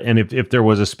that, and if there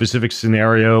was a specific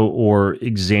scenario or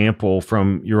example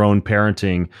from your own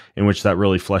parenting in which that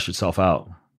really fleshed itself out.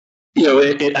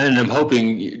 And I'm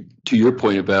hoping, to your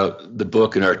point about the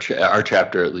book and our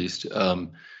chapter at least,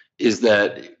 is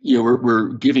that we're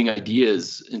giving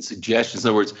ideas and suggestions. In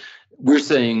other words, we're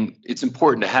saying it's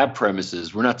important to have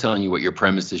premises. We're not telling you what your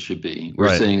premises should be.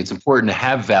 We're saying it's important to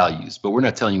have values, but we're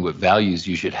not telling you what values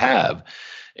you should have.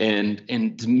 And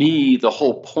to me, the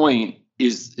whole point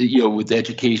is, with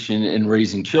education and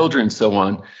raising children and so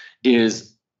on,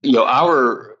 is,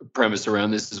 our premise around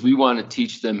this is we want to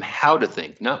teach them how to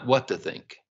think, not what to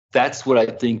think. That's what I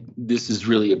think this is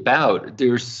really about.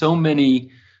 There's so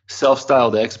many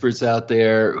self-styled experts out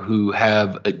there who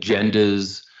have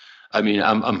agendas. I mean,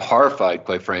 I'm horrified,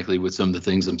 quite frankly, with some of the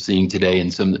things I'm seeing today,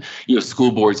 and some,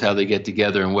 school boards, how they get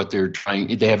together and what they're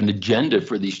trying. They have an agenda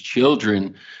for these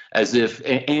children, as if,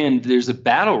 and there's a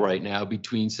battle right now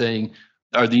between saying,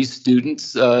 are these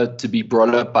students to be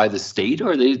brought up by the state,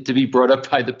 or are they to be brought up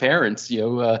by the parents? And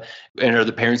are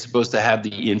the parents supposed to have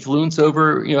the influence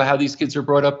over, how these kids are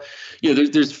brought up?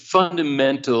 There's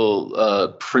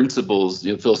fundamental principles,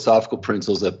 philosophical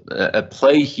principles at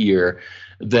play here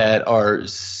that are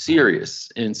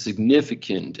serious and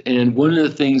significant. And one of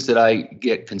the things that I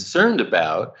get concerned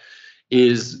about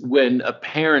is when a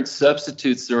parent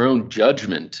substitutes their own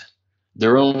judgment,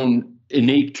 their own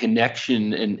innate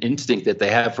connection and instinct that they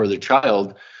have for their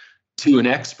child to an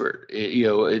expert.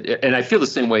 And I feel the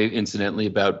same way, incidentally,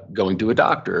 about going to a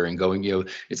doctor and going,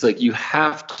 it's like you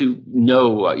have to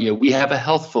know, we have a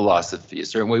health philosophy, a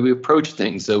certain way we approach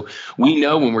things. So we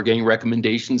know when we're getting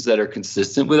recommendations that are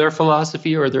consistent with our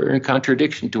philosophy or they're in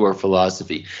contradiction to our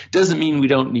philosophy. Doesn't mean we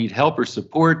don't need help or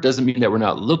support, doesn't mean that we're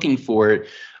not looking for it.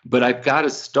 But I've got to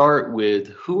start with,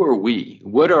 who are we?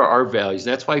 What are our values?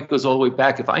 That's why it goes all the way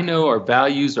back. If I know our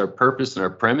values, our purpose, and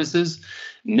our premises,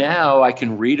 now I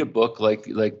can read a book like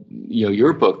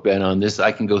your book, Ben, on this.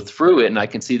 I can go through it and I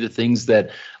can see the things that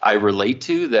I relate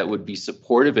to that would be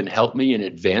supportive and help me and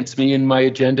advance me in my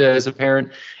agenda as a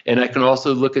parent. And I can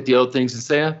also look at the other things and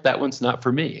say, that one's not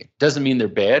for me. Doesn't mean they're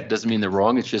bad. Doesn't mean they're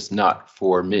wrong. It's just not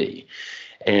for me.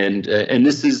 And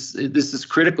this is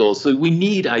critical. So we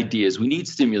need ideas, we need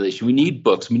stimulation, we need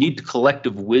books, we need the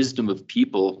collective wisdom of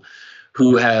people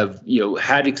who have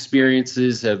had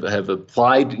experiences, have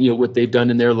applied what they've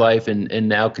done in their life, and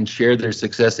now can share their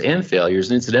success and failures.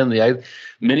 And incidentally, I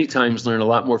many times learn a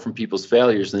lot more from people's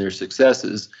failures than their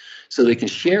successes. So they can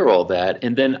share all that,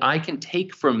 and then I can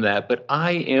take from that, but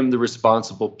I am the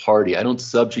responsible party. I don't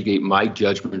subjugate my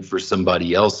judgment for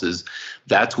somebody else's.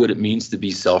 That's what it means to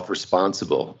be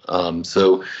self-responsible.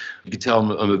 So you can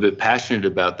tell I'm a bit passionate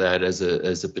about that as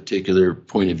a particular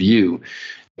point of view.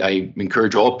 I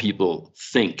encourage all people,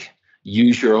 think.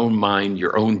 Use your own mind,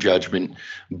 your own judgment,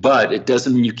 but it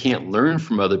doesn't mean you can't learn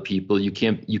from other people. You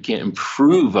can't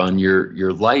improve on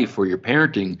your life or your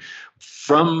parenting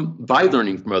by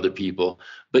learning from other people,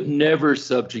 but never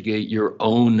subjugate your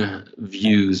own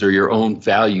views or your own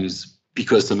values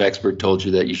because some expert told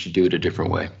you that you should do it a different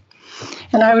way.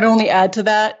 And I would only add to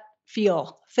that,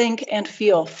 think and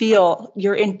feel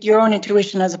your own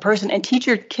intuition as a person, and teach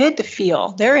your kid to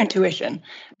feel their intuition.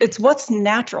 It's what's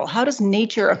natural. How does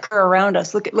nature occur around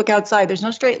us? Look outside. There's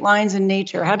no straight lines in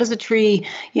nature. How does a tree,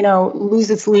 lose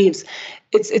its leaves?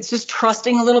 It's just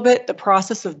trusting a little bit the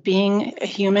process of being a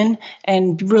human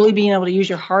and really being able to use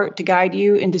your heart to guide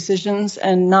you in decisions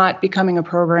and not becoming a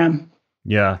program.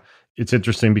 Yeah. It's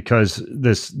interesting because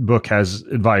this book has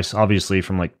advice, obviously,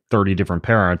 from like 30 different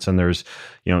parents. And there's,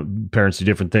 parents do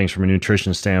different things from a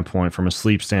nutrition standpoint, from a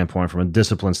sleep standpoint, from a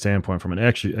discipline standpoint, from an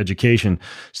education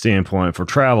standpoint, for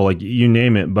travel, like you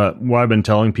name it. But what I've been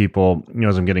telling people,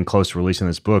 as I'm getting close to releasing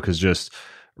this book, is just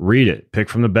read it, pick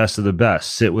from the best of the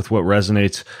best, sit with what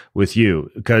resonates with you.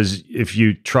 Because if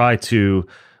you try to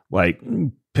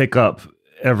pick up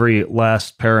every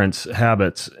last parent's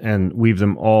habits and weave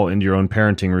them all into your own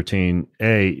parenting routine,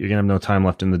 A, you're going to have no time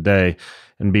left in the day,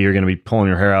 and B, you're going to be pulling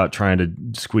your hair out trying to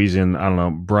squeeze in,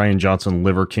 Brian Johnson,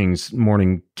 Liver King's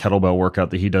morning kettlebell workout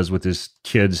that he does with his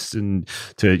kids, and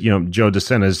to, Joe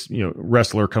DeSena's,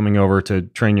 wrestler coming over to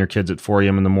train your kids at 4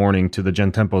 a.m. in the morning, to the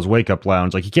Jen Tempo's wake up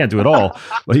lounge. Like, you can't do it all,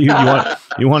 but you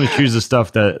want to choose the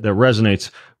stuff that resonates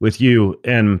with you.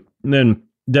 And then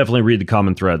definitely read the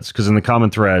common threads, because in the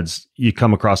common threads, you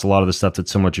come across a lot of the stuff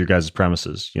that's similar to your guys'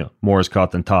 premises. More is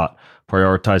caught than taught.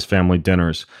 Prioritize family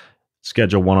dinners.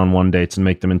 Schedule one-on-one dates and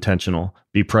make them intentional.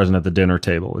 be present at the dinner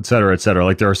table, et cetera, et cetera.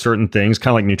 Like there are certain things,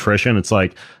 kind of like nutrition. It's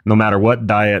like no matter what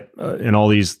diet in all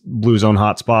these blue zone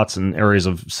hotspots and areas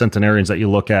of centenarians that you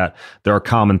look at, there are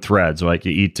common threads. Like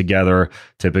you eat together,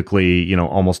 typically, you know,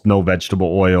 almost no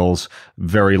vegetable oils,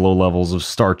 very low levels of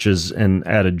starches and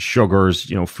added sugars,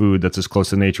 you know, food that's as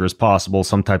close to nature as possible,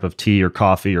 some type of tea or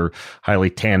coffee or highly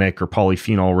tannic or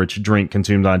polyphenol rich drink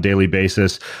consumed on a daily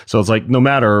basis. So it's like no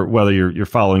matter whether you're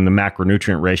following the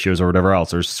macronutrient ratios or whatever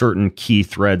else, there's certain key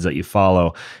threads that you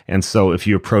follow. And so if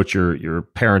you approach your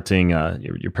parenting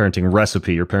your parenting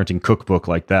recipe, your parenting cookbook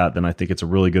like that, then I think it's a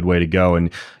really good way to go.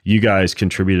 And you guys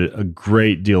contributed a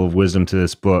great deal of wisdom to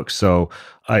this book. So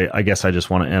I guess I just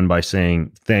want to end by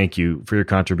saying thank you for your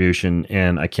contribution,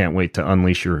 and I can't wait to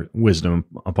unleash your wisdom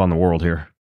upon the world here.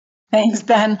 Thanks,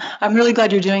 Ben. I'm really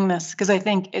glad you're doing this because I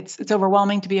think it's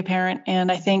overwhelming to be a parent.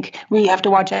 And I think we have to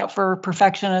watch out for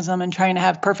perfectionism and trying to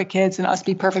have perfect kids and us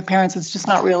be perfect parents. It's just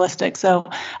not realistic. So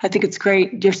I think it's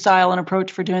great, your style and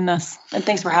approach for doing this. And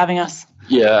thanks for having us.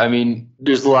 Yeah, I mean,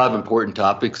 there's a lot of important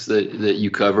topics that you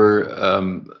cover.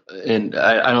 And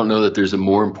I don't know that there's a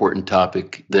more important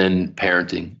topic than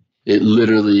parenting. It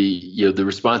literally, you know, the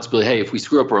responsibility, hey, if we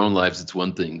screw up our own lives, it's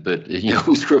one thing, but, you know,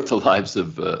 we screw up the lives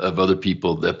of other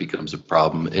people, that becomes a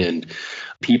problem. And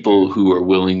people who are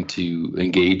willing to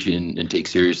engage in and take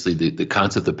seriously the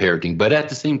concept of parenting, but at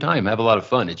the same time, have a lot of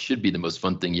fun. It should be the most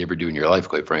fun thing you ever do in your life,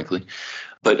 quite frankly,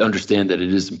 but understand that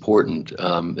it is important.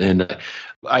 And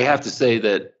I have to say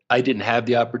that I didn't have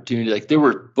the opportunity. Like there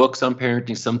were books on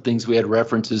parenting, some things we had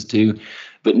references to,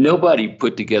 but nobody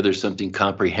put together something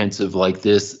comprehensive like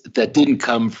this that didn't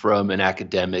come from an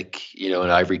academic, you know,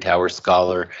 an ivory tower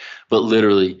scholar, but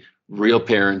literally real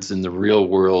parents in the real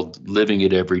world living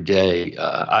it every day.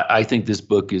 I think this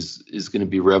book is going to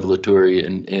be revelatory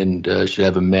and should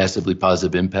have a massively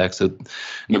positive impact. So,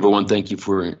 number one, thank you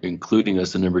for including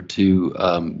us, and number two,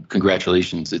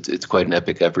 congratulations. It's quite an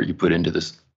epic effort you put into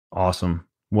this. Awesome.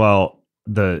 Well,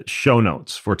 the show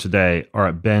notes for today are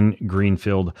at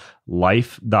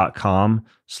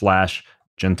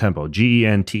bengreenfieldlife.com/gentempo,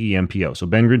 GENTEMPO. So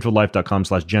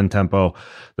bengreenfieldlife.com/gentempo.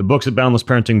 The book's at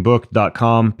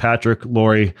boundlessparentingbook.com. Patrick,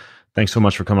 Lori, thanks so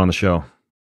much for coming on the show.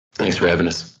 Thanks for having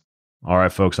us. All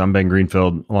right, folks, I'm Ben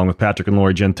Greenfield, along with Patrick and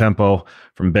Lori Gentempo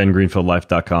from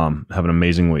bengreenfieldlife.com. Have an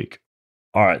amazing week.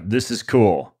 All right, this is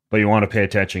cool, but you want to pay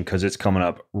attention because it's coming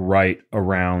up right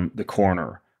around the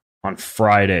corner on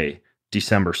Friday,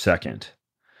 December 2nd.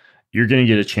 You're going to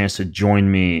get a chance to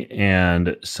join me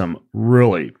and some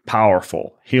really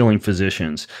powerful healing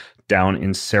physicians down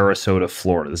in Sarasota,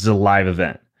 Florida. This is a live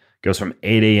event. It goes from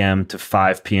 8 a.m. to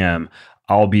 5 p.m.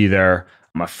 I'll be there.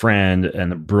 My friend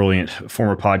and a brilliant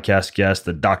former podcast guest,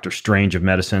 the Dr. Strange of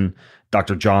Medicine,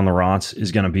 Dr. John Lawrence,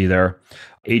 is going to be there.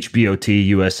 HBOT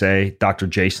USA, Dr.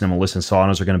 Jason and Melissa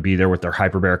Saunas are going to be there with their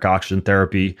hyperbaric oxygen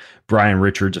therapy. Brian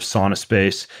Richards of Sauna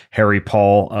Space, Harry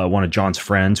Paul, one of John's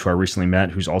friends who I recently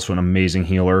met, who's also an amazing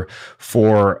healer,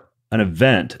 for an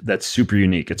event that's super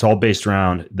unique. It's all based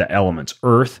around the elements: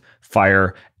 earth,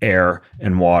 fire, air,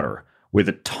 and water, with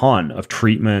a ton of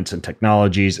treatments and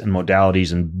technologies and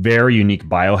modalities and very unique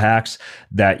biohacks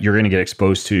that you're going to get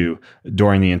exposed to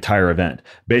during the entire event.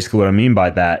 Basically, what I mean by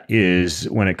that is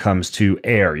when it comes to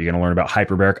air, you're going to learn about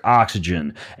hyperbaric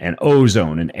oxygen and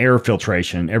ozone and air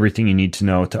filtration, everything you need to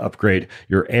know to upgrade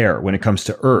your air. When it comes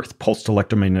to earth, pulsed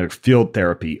electromagnetic field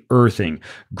therapy, earthing,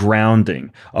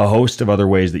 grounding, a host of other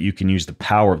ways that you can use the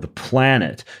power of the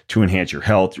planet to enhance your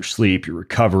health, your sleep, your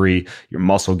recovery, your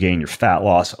muscle gain, your fat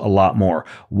loss, a lot more.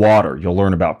 Water, you'll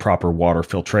learn about proper water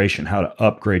filtration, how to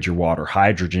upgrade your water,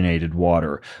 hydrogenated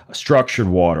water, structured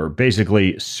water,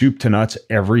 basically soup to nuts,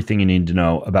 everything you need to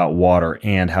know about water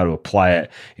and how to apply it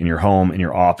in your home, in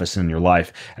your office, in your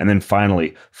life. And then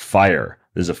finally, fire.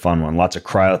 This is a fun one. Lots of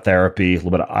cryotherapy, a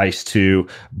little bit of ice too,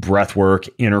 breath work,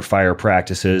 inner fire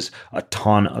practices, a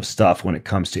ton of stuff when it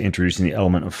comes to introducing the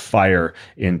element of fire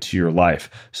into your life.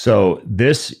 So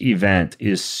this event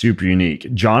is super unique.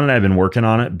 John and I have been working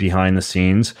on it behind the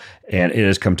scenes, and it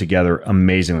has come together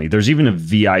amazingly. There's even a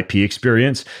VIP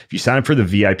experience. If you sign up for the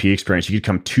VIP experience, you could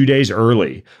come 2 days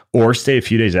early or stay a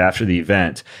few days after the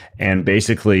event. And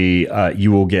basically,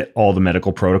 you will get all the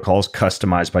medical protocols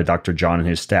customized by Dr. John and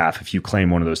his staff if you claim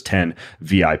one of those 10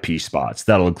 VIP spots.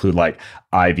 That'll include like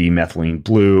IV methylene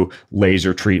blue,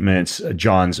 laser treatments,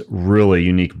 John's really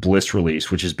unique bliss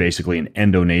release, which is basically an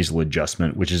endonasal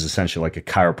adjustment, which is essentially like a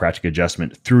chiropractic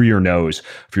adjustment through your nose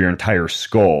for your entire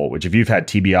skull, which if you've had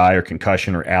TBI or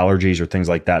concussion or allergies or things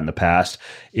like that in the past,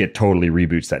 it totally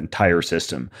reboots that entire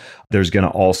system. There's going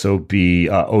to also be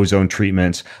ozone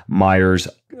treatments, Myers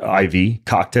IV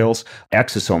cocktails,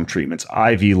 exosome treatments,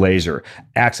 IV laser,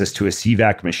 access to a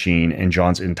CVAC machine, and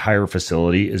John's entire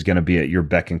facility is going to be at your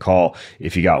beck and call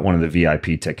if you got one of the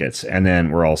VIP tickets. And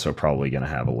then we're also probably going to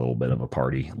have a little bit of a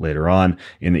party later on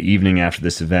in the evening after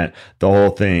this event. The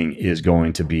whole thing is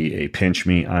going to be a pinch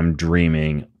me, I'm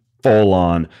dreaming, full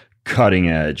on cutting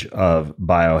edge of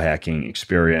biohacking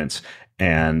experience.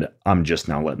 And I'm just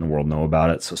now letting the world know about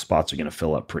it. So spots are going to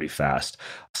fill up pretty fast.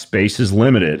 Space is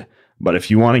limited, but if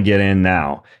you want to get in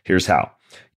now, here's how.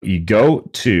 You go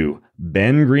to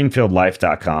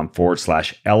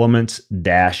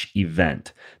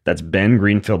bengreenfieldlife.com/elements-event. That's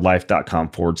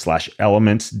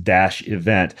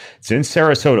bengreenfieldlife.com/elements-event. It's in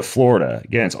Sarasota, Florida.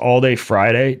 Again, it's all day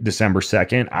Friday, December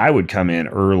 2nd. I would come in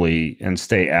early and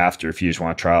stay after if you just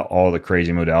want to try out all the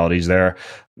crazy modalities there.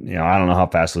 I don't know how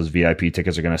fast those VIP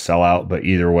tickets are going to sell out, but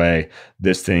either way,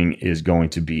 this thing is going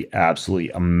to be absolutely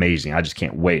amazing. I just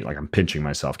can't wait. Like, I'm pinching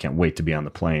myself. Can't wait to be on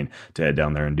the plane to head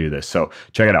down there and do this. So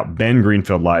check it out.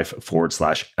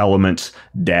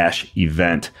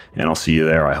 bengreenfieldlife.com/elements-event. And I'll see you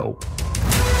there, I hope.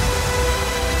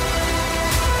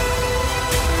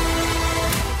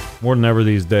 More than ever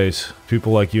these days,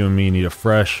 people like you and me need a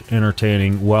fresh,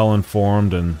 entertaining,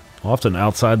 well-informed, and often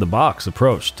outside-the-box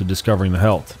approach to discovering the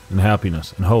health and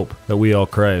happiness and hope that we all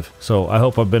crave. So I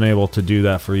hope I've been able to do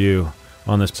that for you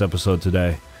on this episode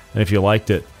today. And if you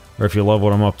liked it, or if you love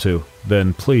what I'm up to,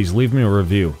 then please leave me a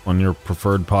review on your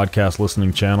preferred podcast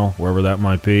listening channel, wherever that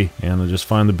might be, and just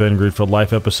find the Ben Greenfield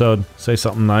Life episode. Say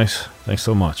something nice. Thanks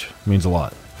so much. It means a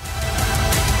lot.